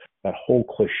 it's that whole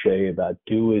cliche about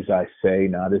do as I say,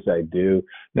 not as I do.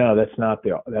 No, that's not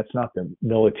the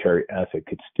military ethic.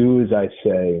 It's do as I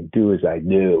say and do as I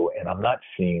do. And I'm not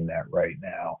seeing that right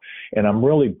now. And I'm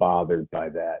really bothered by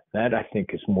that. That, I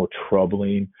think, is more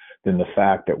troubling than the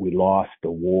fact that we lost the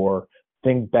war.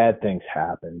 Bad things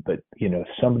happen, but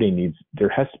there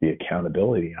has to be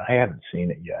accountability. I haven't seen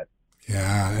it yet.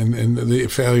 Yeah, and the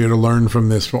failure to learn from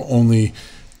this will only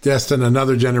destine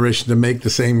another generation to make the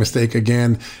same mistake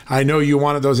again. I know you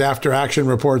wanted those after-action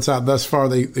reports out. Thus far,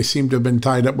 they seem to have been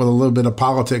tied up with a little bit of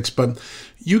politics, but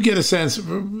you get a sense,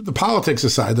 the politics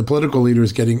aside, the political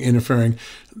leaders interfering,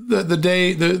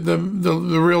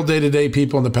 the real day-to-day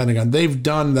people in the Pentagon, they've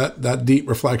done that deep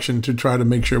reflection to try to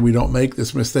make sure we don't make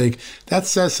this mistake. That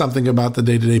says something about the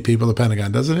day-to-day people of the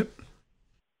Pentagon, doesn't it?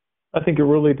 I think it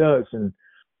really does. And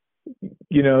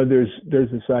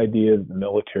there's this idea that the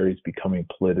military is becoming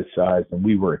politicized, and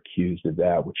we were accused of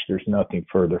that, which there's nothing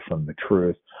further from the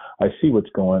truth. I see what's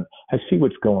going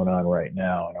on right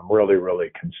now, and I'm really,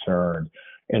 really concerned.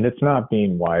 And it's not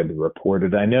being widely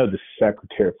reported. I know the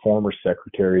former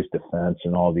Secretary of Defense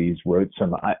and all these wrote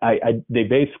some, it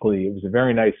was a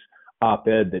very nice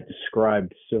op-ed that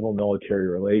described civil military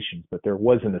relations, but there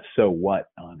wasn't a so what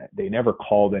on it. They never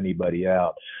called anybody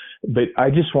out. But I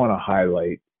just want to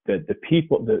highlight that the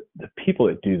people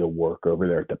that do the work over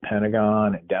there at the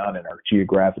Pentagon and down in our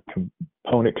geographic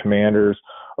component commanders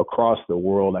across the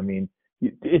world, I mean,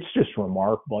 it's just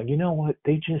remarkable. You know what?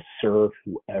 They just serve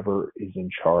whoever is in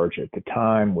charge at the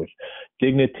time with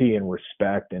dignity and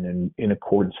respect and in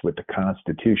accordance with the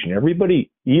Constitution. Everybody,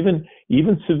 even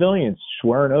civilians,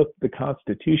 swear an oath to the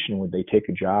Constitution when they take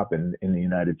a job in the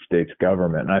United States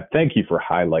government. And I thank you for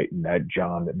highlighting that,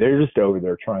 John, that they're just over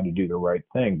there trying to do the right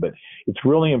thing. But it's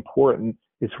really important.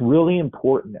 It's really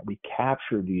important that we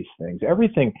capture these things.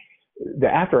 Everything, the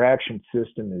after action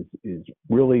system is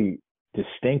really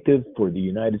distinctive for the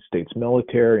United States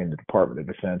military and the Department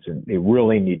of Defense, and they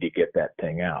really need to get that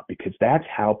thing out, because that's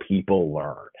how people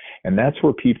learn, and that's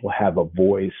where people have a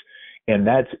voice, and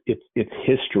it's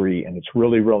history, and it's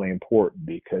really, really important,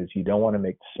 because you don't want to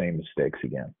make the same mistakes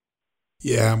again.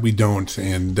 Yeah, we don't,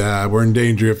 and we're in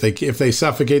danger if they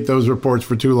suffocate those reports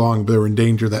for too long. They're in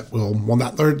danger that we'll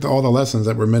not learn all the lessons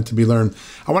that were meant to be learned.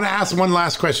 I want to ask one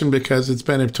last question, because it's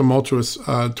been a tumultuous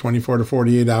 24 to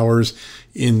 48 hours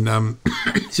in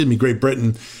Great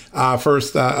Britain.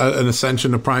 First, an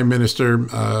ascension of Prime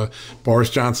Minister.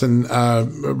 Boris Johnson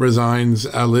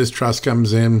resigns. Liz Truss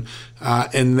comes in.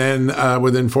 And then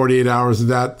within 48 hours of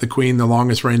that, the Queen, the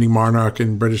longest reigning monarch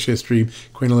in British history,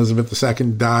 Queen Elizabeth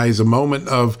II, dies. A moment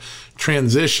of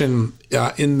transition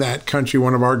in that country,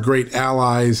 one of our great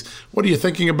allies. What are you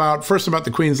thinking about, first, about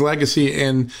the Queen's legacy,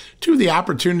 and two, the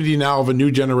opportunity now of a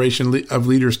new generation of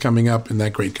leaders coming up in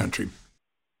that great country?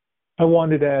 I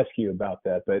wanted to ask you about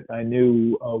that, but I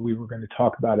knew we were going to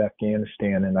talk about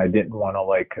Afghanistan, and I didn't want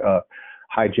to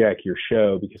hijack your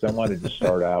show, because I wanted to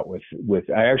start out with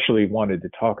I actually wanted to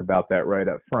talk about that right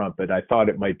up front, but I thought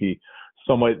it might be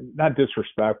somewhat not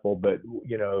disrespectful, but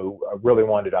I really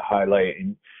wanted to highlight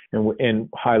and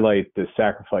highlight the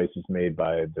sacrifices made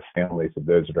by the families of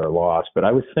those that are lost. But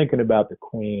I was thinking about the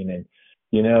Queen, and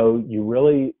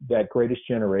that greatest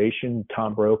generation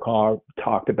Tom Brokaw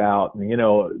talked about,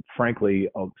 and frankly,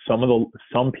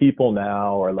 some people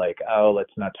now are like, oh,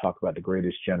 let's not talk about the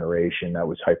greatest generation. That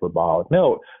was hyperbolic.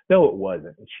 No, it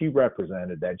wasn't. She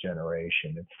represented that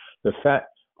generation. And the fact,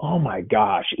 oh my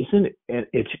gosh, isn't it?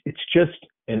 It's just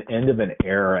an end of an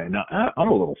era, and I'm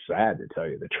a little sad, to tell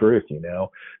you the truth,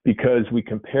 because we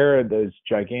compare those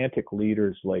gigantic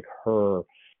leaders like her.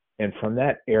 And from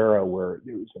that era where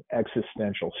there was an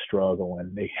existential struggle,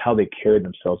 and how they carried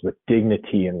themselves with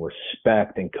dignity and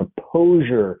respect and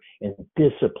composure and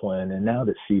discipline, and now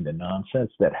to see the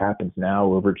nonsense that happens now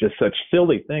over just such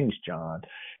silly things, John.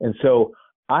 And so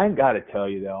I got to tell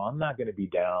you, though, I'm not going to be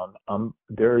down.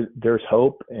 There's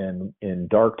hope, and in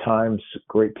dark times,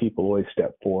 great people always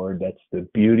step forward. That's the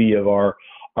beauty of our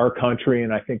country,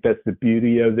 and I think that's the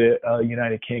beauty of the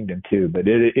United Kingdom too. But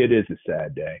it is a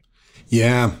sad day.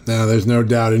 Yeah, no, there's no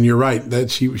doubt, and you're right that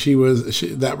she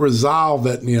that resolve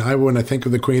that when I think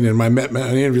of the Queen, and I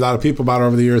interviewed a lot of people about her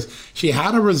over the years, she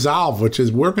had a resolve, which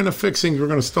is, we're going to fix things, we're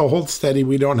going to still hold steady,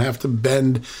 we don't have to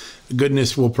bend.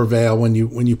 Goodness will prevail when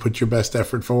you put your best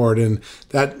effort forward, and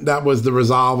that was the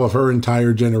resolve of her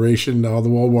entire generation, all the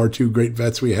World War II great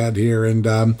vets we had here, and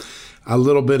a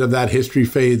little bit of that history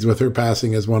fades with her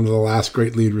passing as one of the last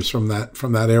great leaders from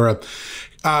that era.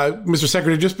 Mr.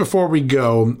 Secretary, just before we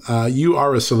go, you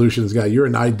are a solutions guy. You're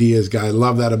an ideas guy. I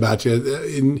love that about you.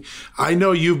 And I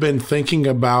know you've been thinking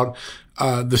about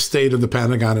the state of the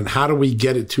Pentagon and how do we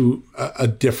get it to a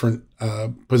different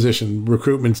position.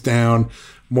 Recruitment's down.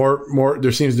 More.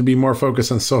 There seems to be more focus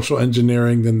on social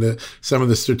engineering than some of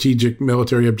the strategic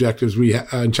military objectives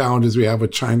and challenges we have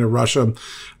with China, Russia.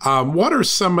 What are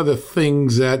some of the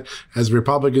things that, as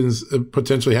Republicans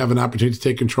potentially have an opportunity to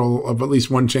take control of at least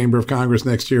one chamber of Congress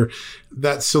next year,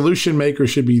 that solution makers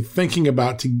should be thinking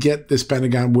about to get this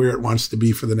Pentagon where it wants to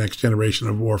be for the next generation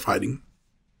of warfighting?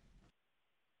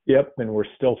 Yep, and we're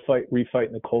still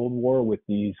refighting the Cold War with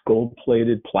these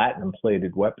gold-plated,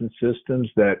 platinum-plated weapon systems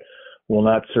that will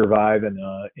not survive in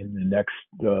the next,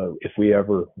 if we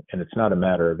ever, and it's not a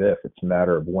matter of if, it's a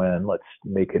matter of when. Let's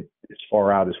make it as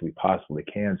far out as we possibly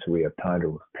can so we have time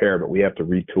to prepare, but we have to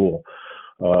retool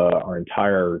our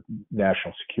entire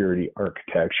national security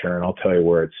architecture. And I'll tell you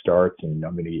where it starts, and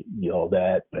I'm going to yell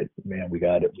that, but man, we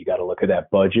got to look at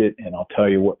that budget. And I'll tell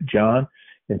you what, John,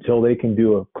 until they can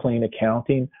do a clean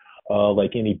accounting,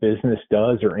 like any business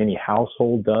does or any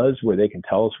household does, where they can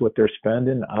tell us what they're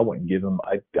spending, I wouldn't give them,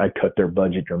 I'd cut their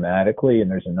budget dramatically. And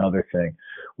there's another thing.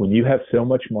 When you have so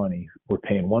much money, we're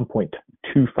paying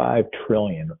 $1.25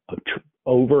 trillion,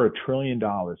 over $1 trillion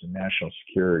in national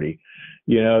security.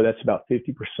 That's about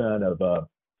 50%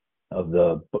 of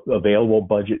the available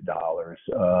budget dollars.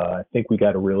 I think we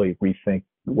got to really rethink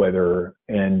whether,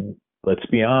 and let's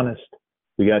be honest,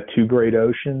 we got two great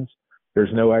oceans.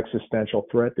 There's no existential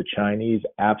threat. The Chinese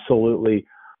absolutely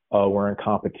we're in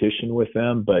competition with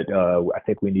them, but I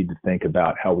think we need to think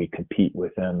about how we compete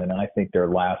with them. And I think they're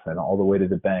laughing all the way to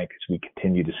the bank as we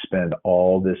continue to spend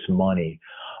all this money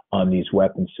on these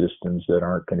weapon systems that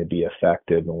aren't going to be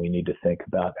effective. And we need to think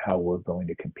about how we're going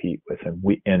to compete with them.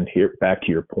 And here, back to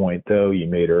your point, though, you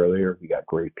made earlier, we got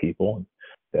great people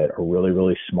that are really,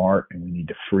 really smart, and we need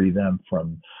to free them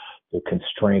from the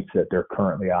constraints that they're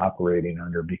currently operating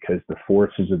under, because the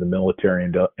forces of the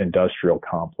military industrial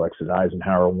complex that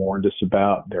Eisenhower warned us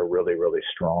about, they're really, really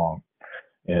strong.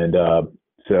 And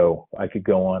so I could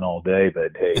go on all day,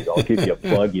 but hey, I'll give you a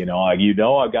plug.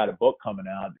 I've got a book coming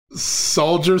out.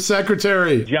 Soldier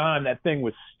Secretary. John, that thing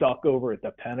was stuck over at the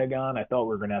Pentagon. I thought we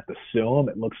were going to have to sue him.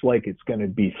 It looks like it's going to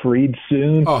be freed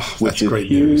soon, which is great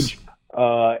huge. News.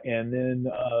 And then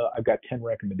I've got 10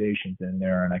 recommendations in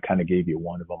there, and I kind of gave you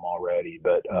one of them already.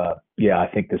 But I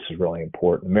think this is really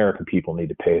important. American people need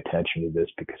to pay attention to this,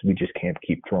 because we just can't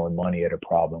keep throwing money at a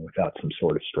problem without some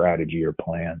sort of strategy or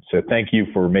plan. So thanks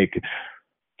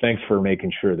for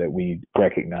making sure that we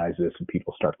recognize this and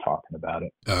people start talking about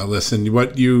it. Listen,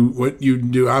 what you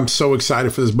do, I'm so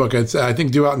excited for this book. It's, I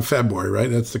think, due out in February, right?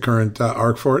 That's the current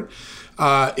arc for it.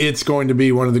 It's going to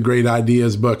be one of the great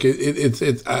ideas book. It's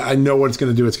I know what it's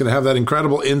going to do. It's going to have that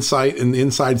incredible insight and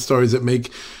inside stories that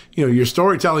make, your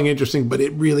storytelling interesting, but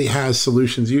it really has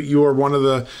solutions. You are one of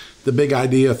the big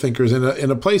idea thinkers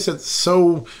in a place that's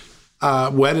so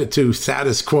wedded to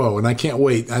status quo, and I can't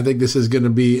wait. I think this is going to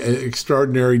be an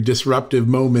extraordinary disruptive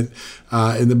moment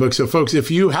in the book. So folks, if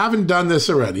you haven't done this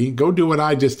already, go do what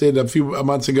I just did a few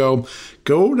months ago.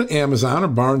 Go to Amazon or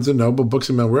Barnes & Noble, Books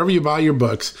 & Mill, wherever you buy your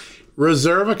books.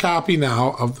 Reserve a copy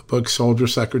now of the book Soldier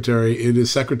Secretary. It is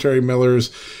Secretary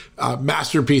Miller's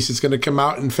masterpiece. It's going to come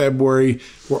out in February.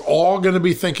 We're all going to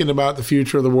be thinking about the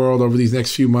future of the world over these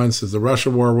next few months as the Russia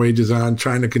war wages on.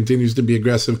 China continues to be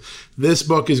aggressive. This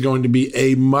book is going to be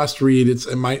a must read. It's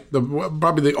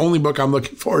probably the only book I'm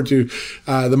looking forward to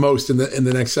the most in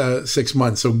the next 6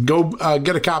 months. So go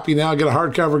get a copy now, get a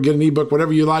hardcover, get an ebook,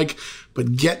 whatever you like.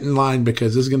 But get in line,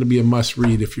 because this is going to be a must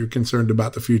read if you're concerned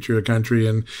about the future of the country.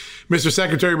 And Mr.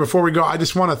 Secretary, before we go, I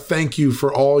just want to thank you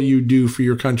for all you do for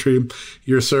your country,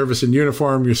 your service in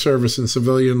uniform, your service in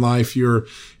civilian life, your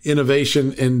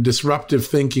innovation and disruptive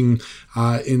thinking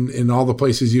in all the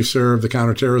places you serve, the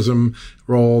counterterrorism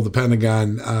role, the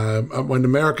Pentagon. When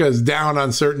America is down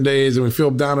on certain days and we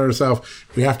feel down on ourselves,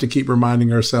 we have to keep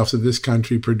reminding ourselves that this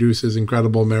country produces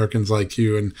incredible Americans like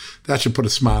you, and that should put a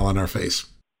smile on our face.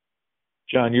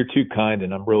 John, you're too kind,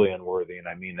 and I'm really unworthy, and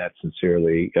I mean that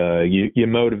sincerely. You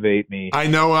motivate me. I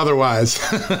know otherwise.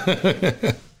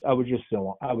 I was just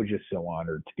so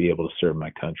honored to be able to serve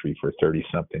my country for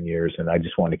 30-something years, and I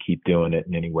just want to keep doing it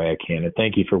in any way I can. And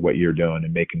thank you for what you're doing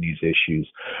and making these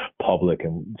issues public,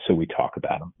 and so we talk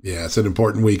about them. Yeah, it's an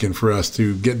important weekend for us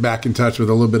to get back in touch with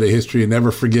a little bit of history and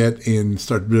never forget, and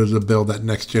start to build that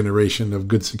next generation of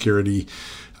good security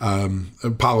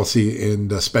policy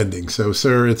and spending. So,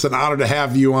 sir, it's an honor to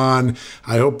have you on.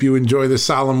 I hope you enjoy this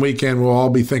solemn weekend. We'll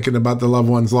all be thinking about the loved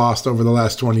ones lost over the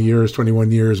last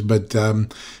 21 years, but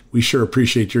we sure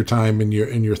appreciate your time and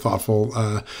your thoughtful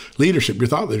leadership, your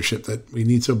thought leadership that we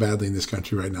need so badly in this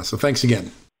country right now. So thanks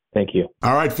again. Thank you.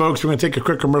 All right, folks, we're going to take a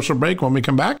quick commercial break. When we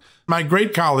come back, my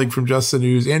great colleague from Just the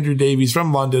News, Andrew Davies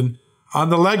from London,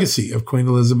 on the legacy of Queen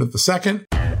Elizabeth II.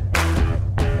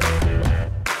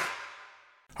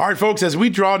 All right, folks, as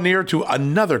we draw near to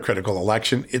another critical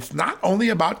election, it's not only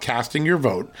about casting your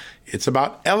vote, it's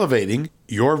about elevating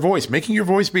your voice, making your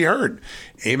voice be heard.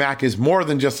 AMAC is more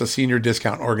than just a senior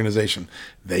discount organization.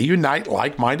 They unite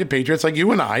like-minded patriots like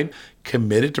you and I,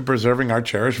 committed to preserving our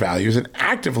cherished values and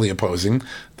actively opposing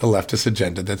the leftist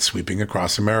agenda that's sweeping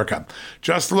across America.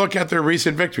 Just look at their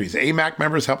recent victories. AMAC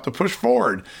members helped to push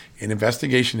forward an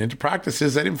investigation into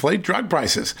practices that inflate drug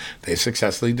prices. They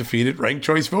successfully defeated ranked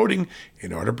choice voting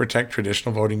in order to protect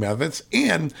traditional voting methods,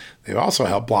 and they've also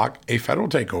helped block a federal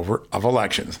takeover of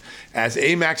elections. As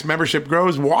AMAC's membership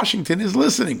grows, Washington is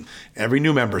listening. Every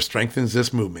new member strengthens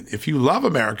this movement. If you love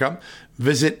America,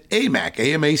 visit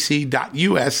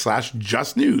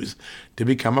amac.us/justnews to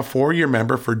become a 4-year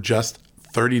member for just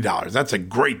 $30. That's a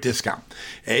great discount.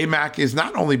 AMAC is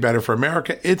not only better for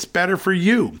America, it's better for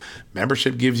you.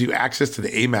 Membership gives you access to the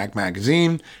AMAC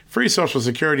magazine, free Social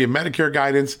Security and Medicare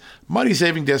guidance,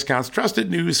 money-saving discounts,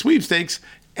 trusted news, sweepstakes,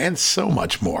 and so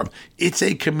much more. It's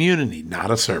a community,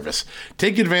 not a service.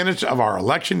 Take advantage of our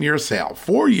election year sale,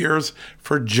 4 years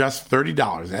for just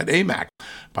 $30 at AMAC.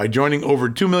 By joining over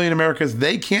 2 million Americans,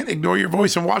 they can't ignore your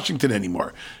voice in Washington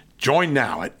anymore. Join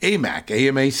now at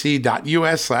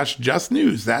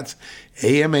amac.us/justnews. That's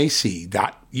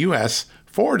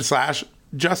amac.us/justnews.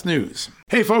 Just News.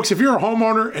 Hey folks, if you're a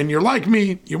homeowner and you're like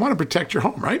me, you want to protect your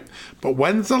home, right? But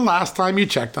when's the last time you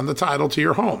checked on the title to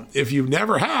your home? If you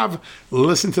never have,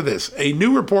 listen to this. A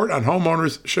new report on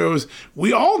homeowners shows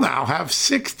we all now have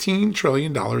 $16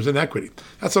 trillion in equity.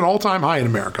 That's an all-time high in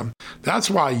America. That's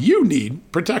why you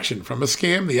need protection from a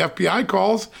scam the FBI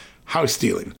calls house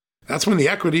stealing. That's when the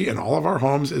equity in all of our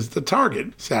homes is the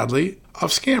target, sadly,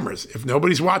 of scammers. If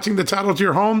nobody's watching the title to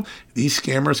your home, these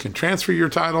scammers can transfer your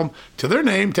title to their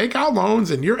name, take out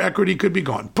loans, and your equity could be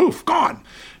gone. Poof, gone.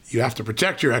 You have to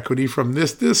protect your equity from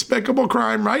this despicable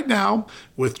crime right now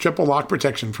with triple lock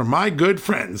protection from my good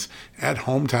friends at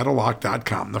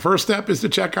HomeTitleLock.com. The first step is to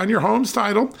check on your home's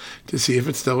title to see if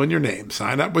it's still in your name.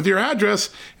 Sign up with your address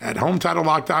at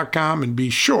HomeTitleLock.com and be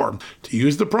sure to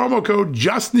use the promo code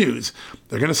JUSTNEWS.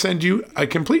 They're going to send you a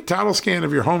complete title scan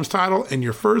of your home's title and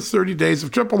your first 30 days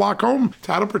of triple lock home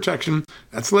title protection.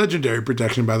 That's legendary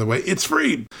protection, by the way. It's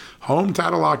free.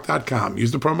 HomeTitleLock.com.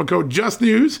 Use the promo code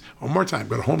JUSTNEWS. One more time,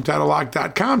 go to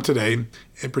HomeTitleLock.com today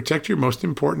and protect your most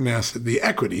important asset, the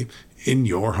equity in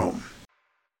your home.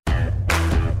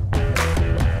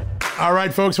 All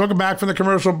right, folks, welcome back from the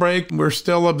commercial break. We're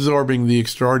still absorbing the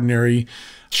extraordinary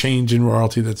change in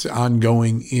royalty that's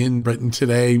ongoing in Britain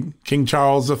today. King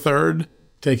Charles III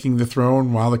taking the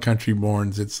throne while the country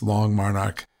mourns its long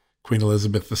monarch, Queen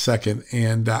Elizabeth II.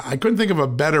 And I couldn't think of a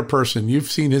better person. You've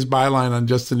seen his byline on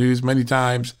Just the News many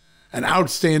times. An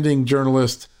outstanding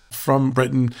journalist from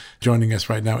Britain joining us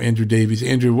right now, Andrew Davies.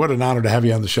 Andrew, what an honor to have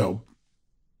you on the show.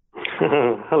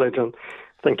 Hello, John.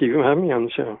 Thank you for having me on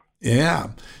the show. Yeah.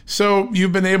 So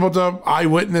you've been able to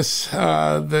eyewitness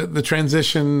the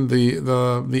transition,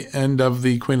 the end of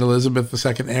the Queen Elizabeth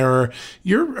II era.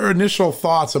 Your initial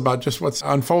thoughts about just what's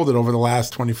unfolded over the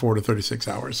last 24 to 36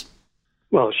 hours?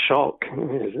 Well, shock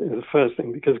is the first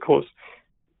thing, because, of course,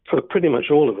 for pretty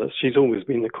much all of us, she's always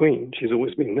been the Queen. She's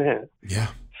always been there. Yeah.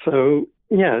 So,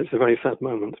 yeah, it's a very sad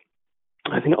moment.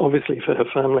 I think, obviously, for her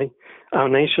family, our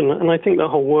nation, and I think the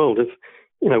whole world is,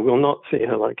 will not see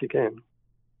her like again.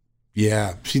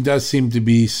 Yeah, she does seem to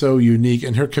be so unique.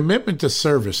 And her commitment to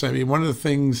service. I mean, one of the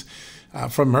things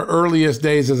from her earliest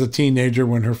days as a teenager,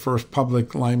 when her first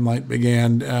public limelight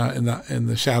began in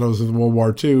the shadows of World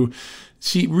War II,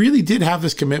 she really did have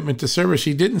this commitment to service.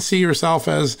 She didn't see herself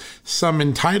as some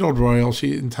entitled royal.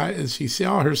 She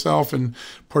saw herself and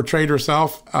portrayed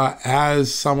herself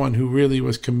as someone who really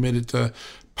was committed to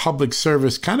public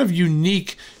service, kind of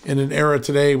unique in an era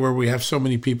today where we have so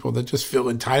many people that just feel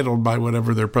entitled by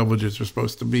whatever their privileges are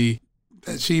supposed to be.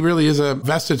 She really is a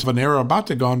vestige of an era about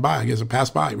to go by, I guess, it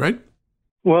passed by, right?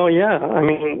 Well, yeah. I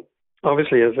mean,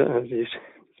 obviously, as you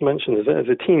mentioned, as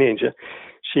a teenager,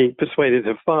 she persuaded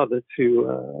her father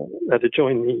to let her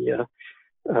join the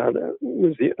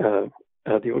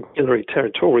Auxiliary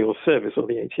Territorial Service, or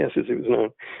the ATS as it was known,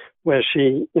 where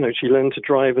she learned to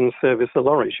drive and service a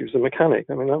lorry. She was a mechanic.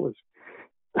 I mean, that was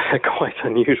quite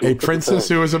unusual. A princess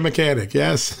who was a mechanic,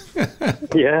 yes.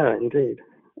 Yeah, indeed.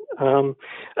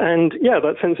 And yeah,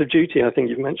 that sense of duty, I think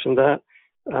you've mentioned that.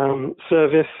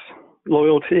 Service,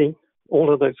 loyalty,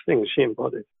 all of those things she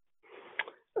embodied.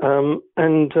 I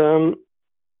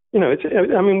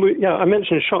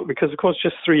mentioned shock because, of course,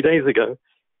 just 3 days ago,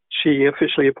 she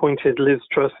officially appointed Liz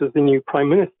Truss as the new Prime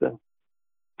Minister,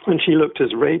 and she looked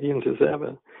as radiant as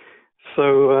ever.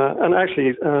 So, and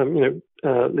actually,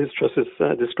 Liz Truss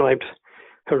has described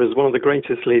her as one of the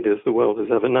greatest leaders the world has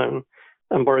ever known,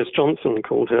 and Boris Johnson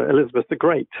called her Elizabeth the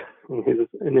Great in his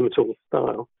inimitable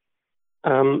style.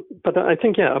 But I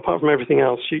think, apart from everything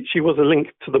else, she was a link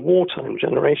to the wartime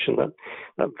generation,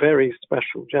 that very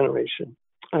special generation.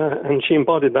 And she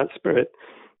embodied that spirit,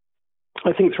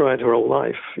 I think, throughout her whole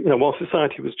life, while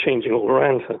society was changing all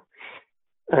around her.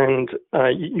 And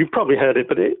you've probably heard it,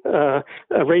 but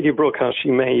a radio broadcast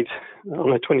she made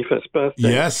on her 21st birthday.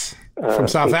 Yes, from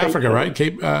South Africa, right?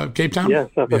 Cape Town? Yes,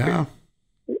 South Africa.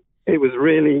 It was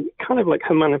really kind of like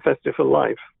her manifesto for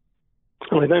life.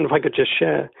 And I don't know if I could just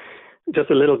share just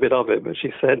a little bit of it, but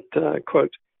she said,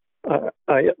 quote,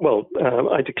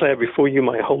 I declare before you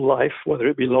my whole life, whether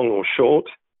it be long or short,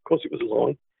 of course it was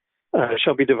long,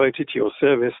 shall be devoted to your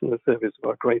service and the service of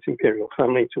our great imperial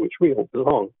family to which we all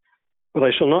belong. But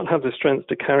I shall not have the strength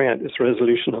to carry out this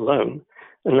resolution alone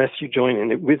unless you join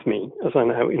in it with me, as I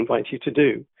now invite you to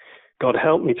do. God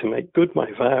help me to make good my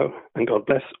vow, and God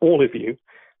bless all of you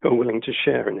who are willing to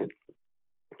share in it.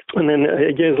 And then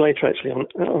years later, actually,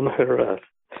 on her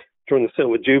during the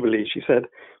Silver Jubilee, she said,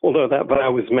 although that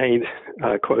vow was made,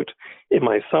 quote, in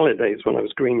my salad days when I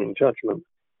was green in judgment,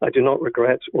 I do not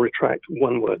regret or retract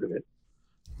one word of it.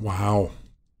 Wow.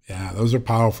 Yeah, those are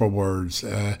powerful words.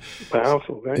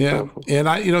 Powerful, very powerful.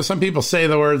 And some people say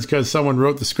the words because someone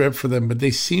wrote the script for them, but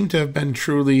they seem to have been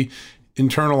truly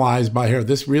internalized by her.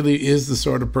 This really is the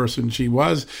sort of person she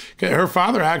was. Her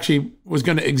father actually was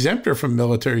going to exempt her from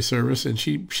military service, and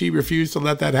she refused to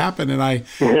let that happen. And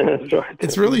That's right.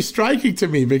 It's really striking to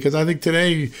me because I think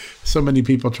today so many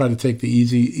people try to take the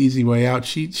easy way out.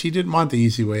 She didn't want the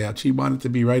easy way out. She wanted to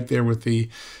be right there with the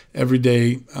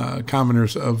everyday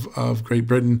commoners of Great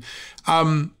Britain.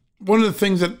 One of the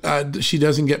things that she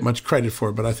doesn't get much credit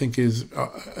for, but I think is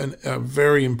a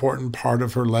very important part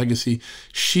of her legacy,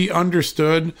 she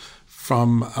understood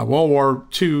from World War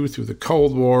II through the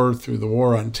Cold War, through the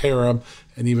War on Terror,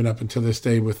 and even up until this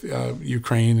day with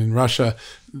Ukraine and Russia,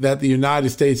 that the United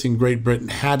States and Great Britain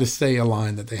had to stay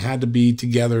aligned, that they had to be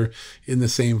together in the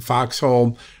same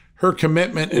foxhole. Her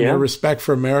commitment and her respect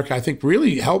for America, I think,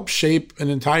 really helped shape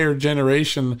an entire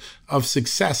generation of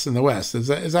success in the West. Is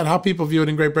that how people view it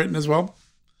in Great Britain as well?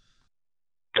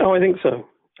 Oh, I think so.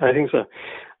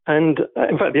 And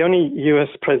in fact, the only U.S.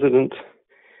 president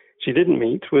she didn't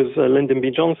meet was Lyndon B.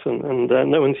 Johnson, and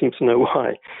no one seems to know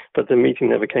why, but the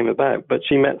meeting never came about. But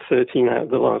she met 13 out of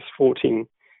the last 14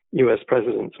 U.S.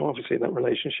 presidents. So obviously, that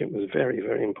relationship was very,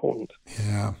 very important.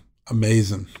 Yeah.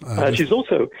 Amazing. She was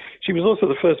also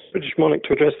the first British monarch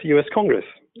to address the U.S. Congress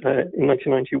in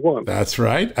 1991. That's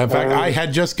right. In fact, I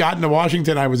had just gotten to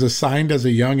Washington. I was assigned as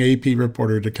a young AP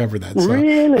reporter to cover that. So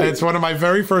really? It's one of my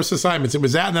very first assignments. It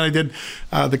was that, and then I did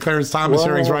the Clarence Thomas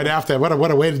hearings right after that.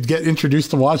 What a way to get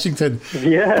introduced to Washington.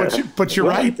 Yeah. But you're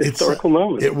right. It's historical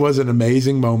moment. It was an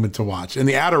amazing moment to watch, and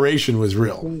the adoration was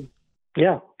real.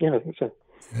 Yeah, I think so.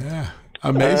 Yeah,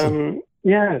 amazing.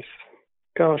 Yes.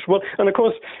 Gosh, well, and of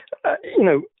course,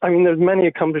 there's many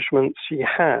accomplishments she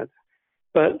had,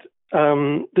 but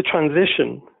the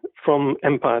transition from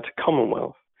empire to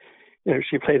Commonwealth,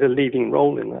 she played a leading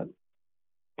role in that.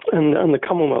 And the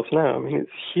Commonwealth now,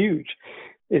 it's huge.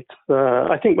 It's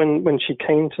I think when she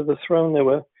came to the throne, there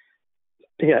were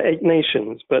 8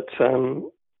 nations, but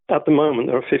at the moment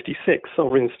there are 56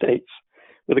 sovereign states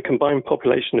with a combined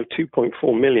population of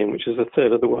 2.4 million, which is a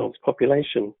third of the world's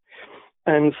population.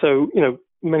 And so,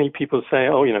 many people say,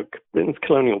 Britain's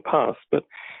colonial past, but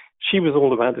she was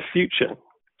all about the future.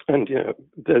 And,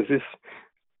 there's this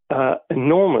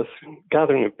enormous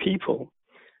gathering of people.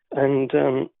 And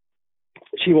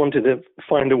she wanted to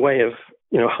find a way of,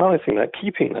 harnessing that,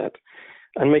 keeping that,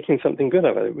 and making something good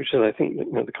of it, which is, I think,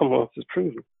 the Commonwealth has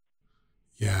proven.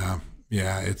 Yeah,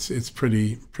 it's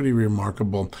pretty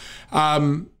remarkable.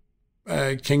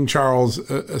 King Charles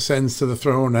ascends to the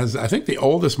throne as, I think, the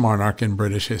oldest monarch in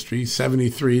British history,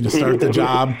 73 to start the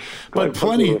job, but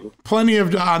plenty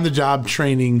of on-the-job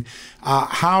training.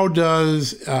 How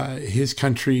does his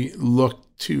country look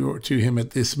to him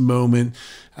at this moment?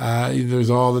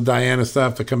 There's all the Diana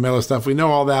stuff, the Camilla stuff. We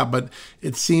know all that, but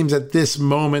it seems at this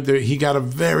moment he got a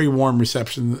very warm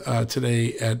reception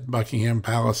today at Buckingham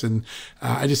Palace. And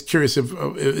I'm just curious,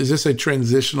 is this a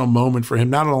transitional moment for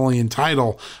him, not only in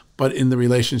title, but in the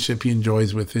relationship he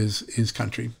enjoys with his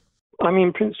country?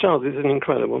 Prince Charles is an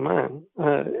incredible man.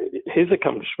 His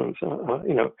accomplishments are,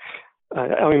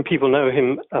 people know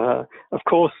him. Of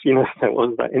course, there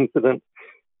was that incident.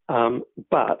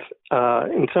 But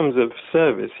in terms of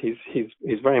service,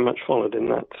 he's very much followed in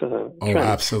that trend.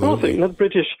 Absolutely. And also,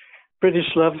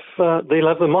 British love they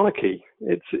love the monarchy.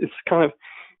 It's kind of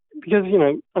because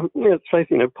let's face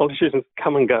it, politicians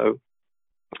come and go,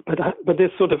 but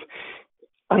there's sort of,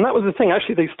 and that was the thing.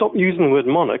 Actually, they stopped using the word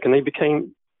monarch and they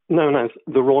became known as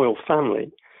the royal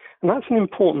family, and that's an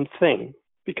important thing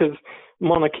because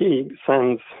monarchy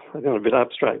sounds, I don't know, a bit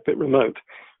abstract, a bit remote.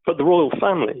 But the royal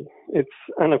family,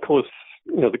 and of course,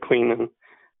 the Queen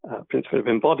and Prince Philip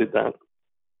embodied that.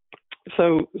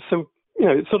 So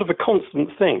it's sort of a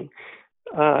constant thing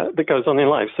that goes on in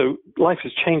life. So life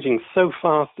is changing so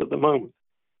fast at the moment.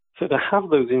 So to have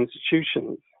those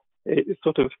institutions, it's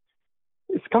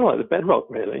kind of like the bedrock,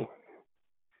 really.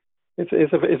 It's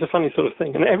a funny sort of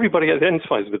thing, and everybody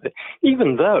identifies with it,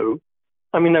 even though,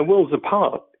 they're worlds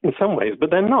apart in some ways,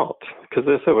 but they're not because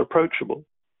they're so approachable.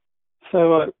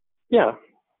 So,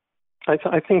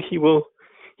 I think he will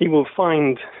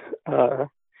find,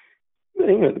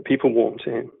 the people warm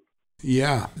to him.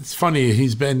 Yeah, it's funny.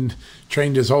 He's been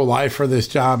trained his whole life for this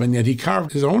job, and yet he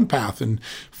carved his own path and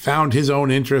found his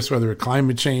own interests, whether it's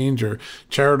climate change or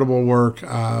charitable work,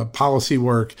 policy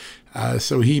work.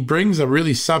 So he brings a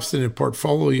really substantive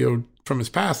portfolio from his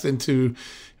past into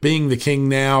being the king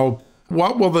now.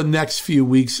 What will the next few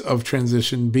weeks of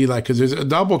transition be like? Because there's a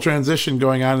double transition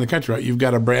going on in the country, right? You've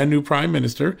got a brand new prime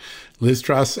minister, Liz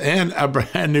Truss, and a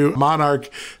brand new monarch.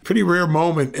 Pretty rare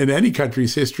moment in any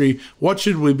country's history. What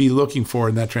should we be looking for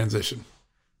in that transition?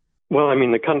 Well, I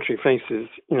mean, the country faces,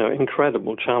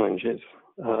 incredible challenges.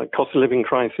 Cost of living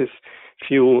crisis,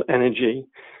 fuel, energy.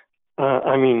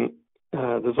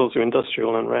 There's also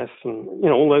industrial unrest and,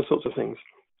 all those sorts of things.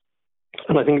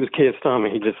 And I think it was Keir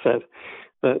Starmer, he just said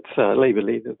that Labour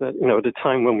leaders, that, at a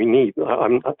time when we need,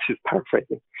 I'm just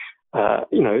paraphrasing,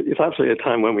 it's absolutely a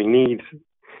time when we need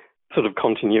sort of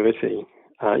continuity.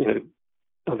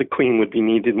 The Queen would be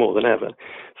needed more than ever.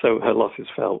 So her loss is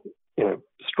felt,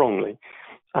 strongly.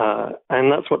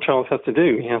 And that's what Charles has to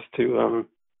do. He has to,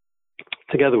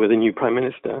 together with a new Prime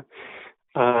Minister,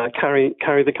 carry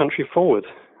the country forward.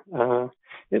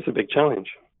 It's a big challenge.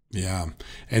 Yeah.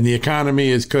 And the economy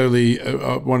is clearly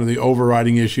one of the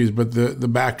overriding issues, but the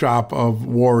backdrop of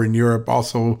war in Europe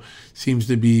also seems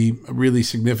to be really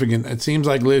significant. It seems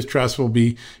like Liz Truss will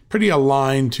be pretty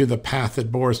aligned to the path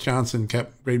that Boris Johnson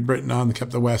kept Great Britain on,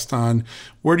 kept the West on.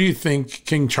 Where do you think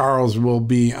King Charles will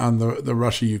be on the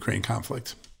Russia-Ukraine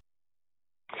conflict?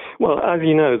 Well, as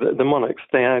you know, the monarchs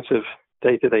stay out of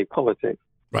day-to-day politics.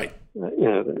 Right.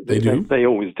 They do. They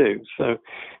always do. So,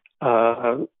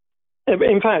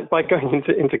 in fact, by going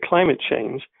into climate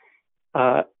change,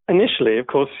 initially, of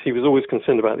course, he was always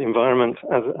concerned about the environment,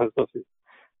 as was his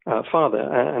father.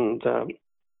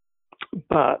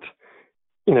 But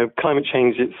climate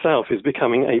change itself is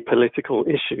becoming a political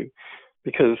issue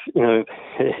because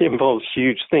it involves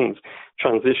huge things: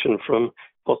 transition from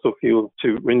fossil fuels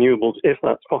to renewables, if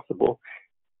that's possible,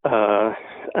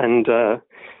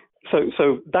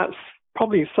 So that's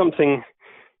probably something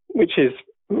which is,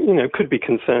 could be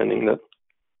concerning,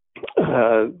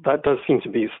 that does seem to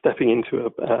be stepping into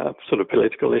a sort of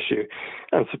political issue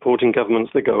and supporting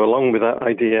governments that go along with that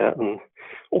idea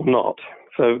or not.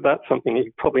 So that's something he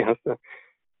probably has to,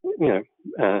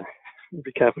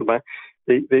 be careful about.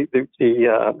 The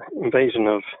invasion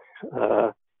of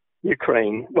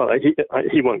Ukraine, well,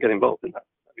 he won't get involved in that.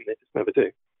 I mean, they just never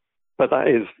do. But that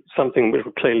is something which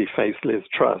will clearly face Liz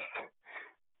Truss.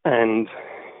 And,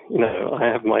 I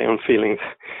have my own feelings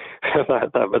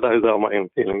about that, but those are my own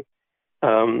feelings.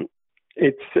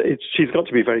 She's got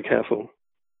to be very careful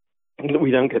that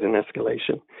we don't get an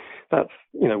escalation. That's,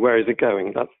 where is it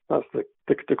going? That's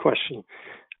the question.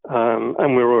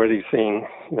 And we're already seeing,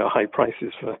 high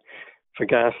prices for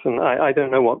gas. And I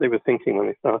don't know what they were thinking when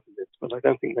they started this, but I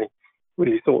don't think they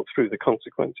really thought through the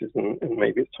consequences, and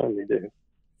maybe it's time they do.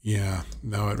 Yeah,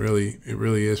 no, it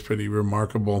really is pretty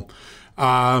remarkable.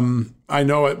 I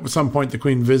know at some point the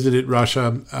Queen visited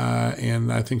Russia,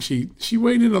 and I think she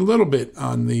weighed in a little bit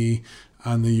on the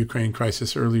Ukraine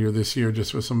crisis earlier this year,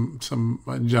 just with some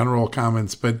general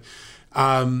comments. But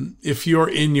if you're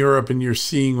in Europe and you're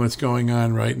seeing what's going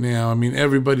on right now, I mean,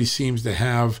 everybody seems to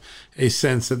have a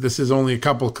sense that this is only a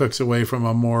couple of clicks away from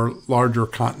a more larger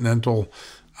continental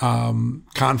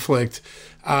conflict.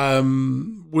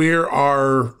 Where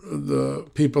are the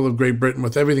people of Great Britain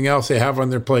with everything else they have on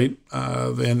their plate,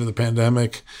 the end of the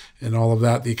pandemic and all of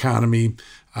that, the economy,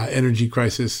 energy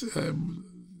crisis?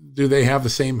 Do they have the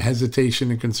same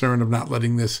hesitation and concern of not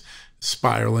letting this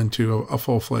spiral into a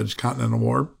full-fledged continental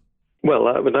war? Well,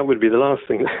 that would be the last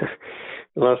thing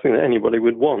that anybody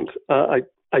would want. I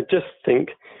just think,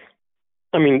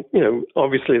 I mean,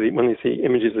 obviously when you see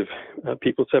images of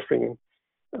people suffering,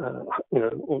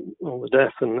 all the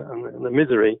death and the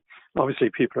misery, obviously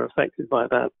people are affected by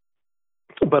that.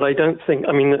 But I don't think,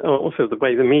 also the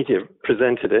way the media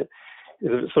presented it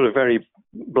is sort of very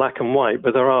black and white,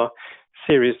 but there are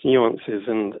serious nuances.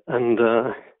 And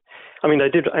I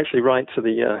did actually write to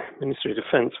the Ministry of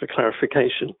Defence for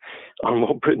clarification on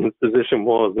what Britain's position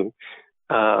was. And,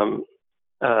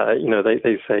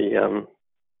 they say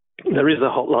there is a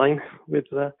hotline with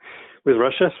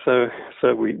Russia,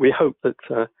 so we hope that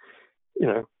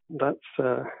that's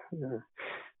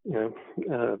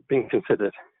being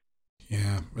considered.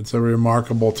 Yeah, it's a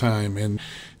remarkable time, and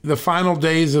the final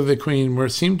days of the Queen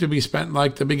seemed to be spent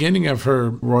like the beginning of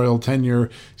her royal tenure.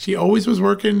 She always was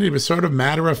working. It was sort of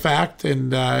matter of fact,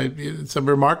 and it's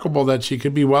remarkable that she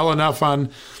could be well enough on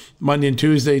Monday and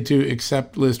Tuesday to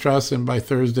accept Liz Truss, and by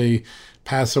Thursday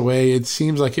pass away. It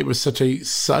seems like it was such a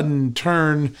sudden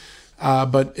turn.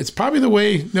 But it's probably the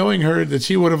way, knowing her, that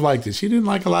she would have liked it. She didn't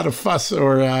like a lot of fuss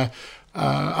or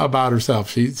about herself.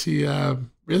 She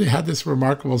really had this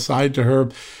remarkable side to her.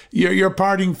 Your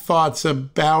parting thoughts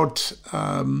about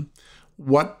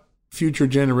what future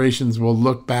generations will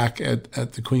look back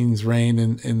at the Queen's reign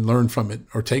and learn from it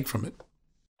or take from it?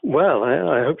 well,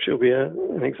 I hope she'll be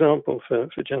an example for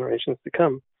generations to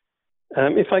come.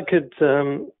 If I could,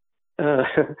 for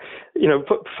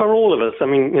all of us, I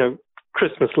mean,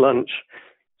 Christmas lunch,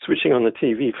 switching on the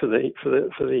TV for the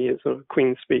sort of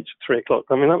Queen's speech at 3:00.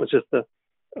 I mean, that was just a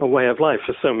way of life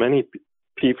for so many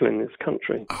people in this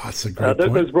country. Oh, that's a great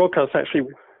point. Those broadcasts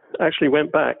actually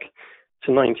went back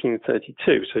to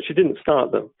 1932, so she didn't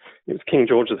start them. It was King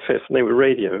George V, and they were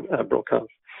radio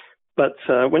broadcasts. But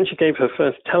when she gave her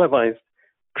first televised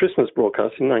Christmas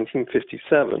broadcast in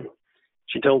 1957,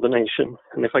 she told the nation,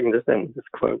 and if I can just end this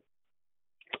quote,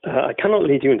 "I cannot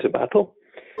lead you into battle.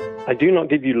 I do not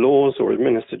give you laws or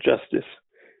administer justice,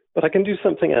 but I can do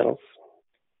something else.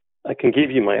 I can give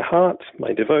you my heart,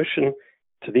 my devotion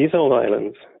to these old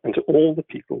islands and to all the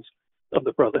peoples of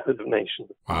the Brotherhood of Nations."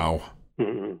 Wow.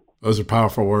 Mm-hmm. Those are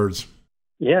powerful words.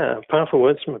 Yeah, powerful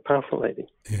words from a powerful lady.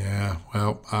 Yeah,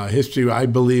 well, history, I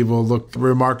believe, will look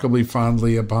remarkably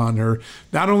fondly upon her,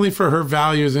 not only for her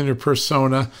values and her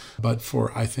persona, but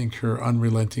for, I think, her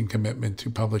unrelenting commitment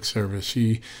to public service.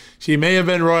 She may have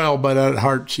been royal, but at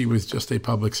heart, she was just a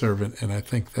public servant. And I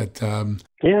think that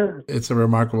it's a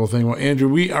remarkable thing. Well, Andrew,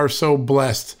 we are so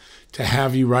blessed to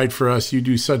have you write for us. You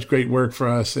do such great work for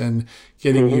us, and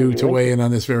getting you to weigh in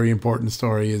on this very important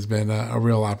story has been a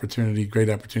real opportunity, great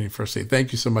opportunity for us.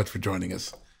 Thank you so much for joining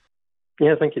us.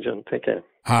 Yeah, thank you, John. Take care.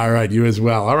 All right, you as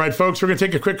well. All right, folks, we're going to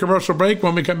take a quick commercial break.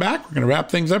 When we come back, we're going to wrap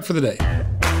things up for the day.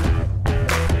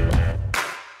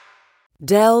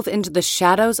 Delve into the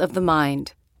shadows of the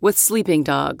mind with Sleeping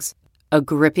Dogs, a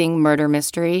gripping murder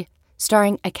mystery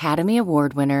starring Academy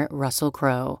Award winner Russell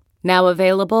Crowe. Now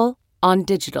available on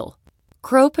digital.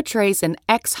 Crowe portrays an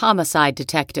ex-homicide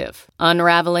detective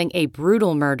unraveling a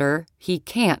brutal murder he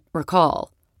can't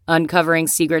recall. Uncovering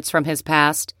secrets from his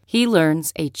past, he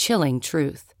learns a chilling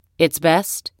truth. It's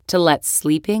best to let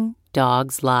sleeping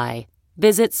dogs lie.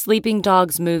 Visit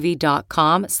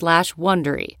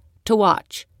sleepingdogsmovie.com/Wondery to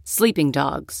watch Sleeping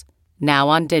Dogs, now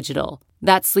on digital.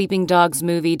 That's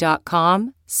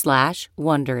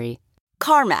sleepingdogsmovie.com/Wondery.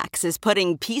 CarMax is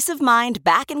putting peace of mind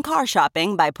back in car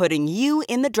shopping by putting you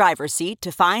in the driver's seat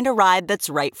to find a ride that's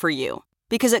right for you.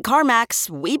 Because at CarMax,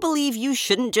 we believe you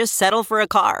shouldn't just settle for a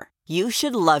car. You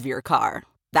should love your car.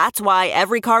 That's why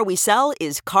every car we sell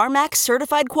is CarMax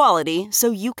certified quality, so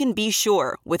you can be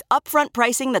sure with upfront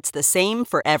pricing that's the same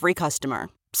for every customer.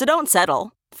 So don't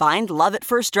settle. Find love at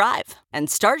first drive and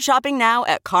start shopping now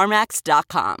at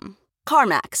CarMax.com.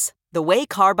 CarMax, the way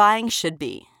car buying should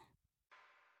be.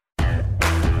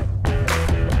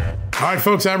 All right,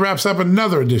 folks, that wraps up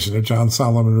another edition of John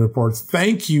Solomon Reports.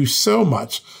 Thank you so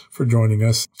much for joining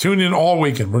us. Tune in all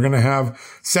weekend. We're going to have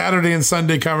Saturday and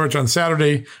Sunday coverage. On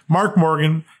Saturday, Mark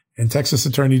Morgan and Texas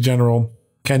Attorney General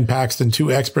Ken Paxton,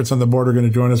 two experts on the border, are going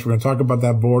to join us. We're going to talk about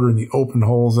that border and the open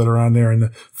holes that are on there and the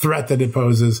threat that it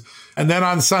poses. And then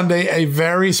on Sunday, a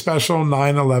very special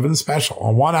 9/11 special,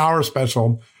 a 1-hour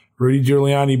special. Rudy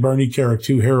Giuliani, Bernie Kerik,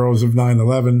 two heroes of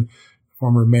 9/11,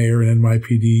 former mayor and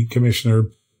NYPD commissioner.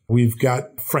 We've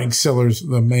got Frank Sillers,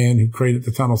 the man who created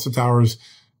the Tunnels to Towers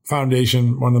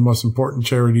Foundation, one of the most important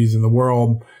charities in the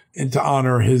world, and to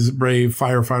honor his brave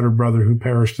firefighter brother who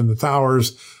perished in the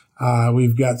towers.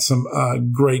 We've got some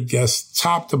great guests,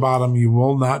 top to bottom. You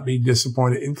will not be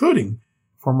disappointed, including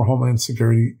former Homeland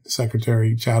Security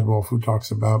Secretary Chad Wolf, who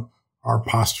talks about our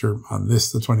posture on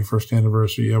this, the 21st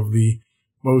anniversary of the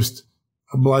most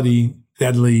bloody,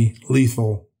 deadly,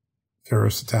 lethal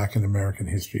terrorist attack in American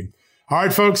history. All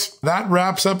right, folks, that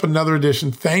wraps up another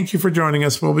edition. Thank you for joining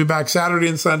us. We'll be back Saturday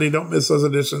and Sunday. Don't miss those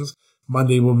editions.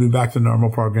 Monday, we'll be back to normal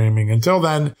programming. Until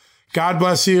then, God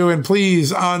bless you. And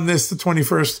please, on this, the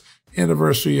 21st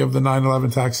anniversary of the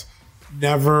 9/11 attacks,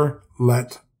 never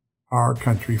let our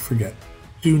country forget.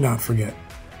 Do not forget.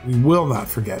 We will not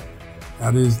forget.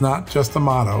 That is not just a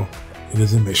motto. It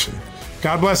is a mission.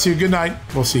 God bless you. Good night.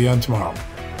 We'll see you on tomorrow.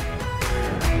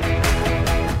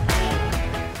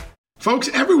 Folks,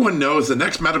 everyone knows the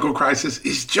next medical crisis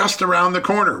is just around the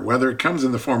corner, whether it comes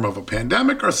in the form of a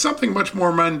pandemic or something much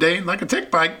more mundane like a tick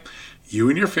bite. You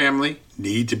and your family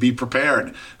need to be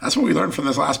prepared. That's what we learned from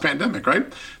this last pandemic, right?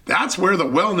 That's where the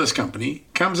Wellness Company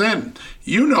comes in.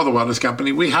 You know the Wellness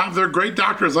Company. We have their great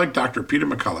doctors like Dr. Peter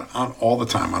McCullough on all the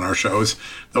time on our shows.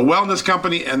 The Wellness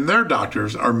Company and their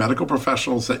doctors are medical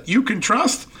professionals that you can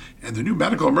trust, and the new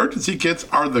medical emergency kits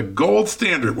are the gold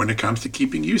standard when it comes to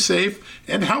keeping you safe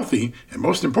and healthy, and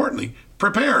most importantly,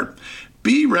 prepared.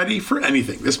 Be ready for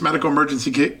anything. This medical emergency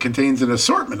kit contains an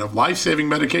assortment of life-saving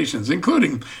medications,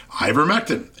 including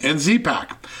ivermectin and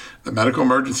Z-Pak. The Medical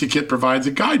Emergency Kit provides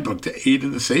a guidebook to aid in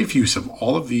the safe use of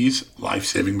all of these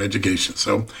life-saving medications,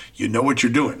 so you know what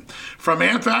you're doing. From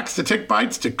anthrax to tick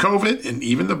bites to COVID and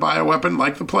even the bioweapon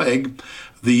like the plague,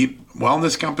 the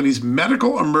wellness company's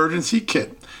Medical Emergency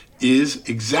Kit is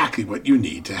exactly what you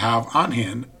need to have on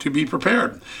hand to be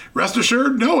prepared. Rest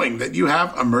assured knowing that you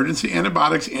have emergency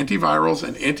antibiotics, antivirals,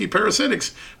 and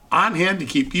antiparasitics on hand to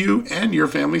keep you and your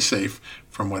family safe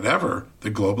from whatever the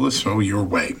globalists throw your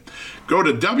way. Go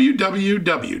to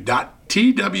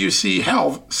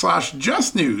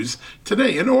www.twchealth/justnews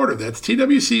today and order. That's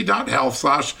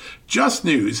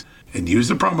twc.health/justnews and use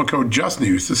the promo code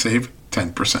JUSTNEWS to save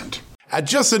 10%. At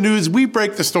Just the News, we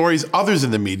break the stories others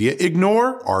in the media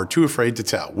ignore or are too afraid to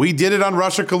tell. We did it on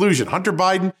Russia collusion, Hunter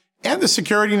Biden, and the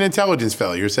security and intelligence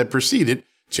failures that preceded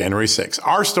January 6th.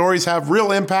 Our stories have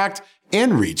real impact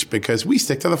and reach because we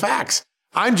stick to the facts.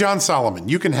 I'm John Solomon.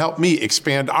 You can help me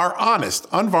expand our honest,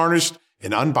 unvarnished,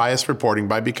 and unbiased reporting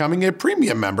by becoming a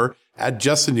premium member at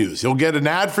Just the News. You'll get an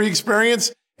ad-free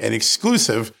experience and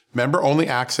exclusive member-only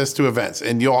access to events,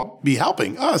 and you'll be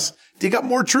helping us dig up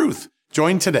more truth.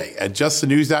 Join today at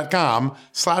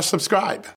justthenews.com/subscribe.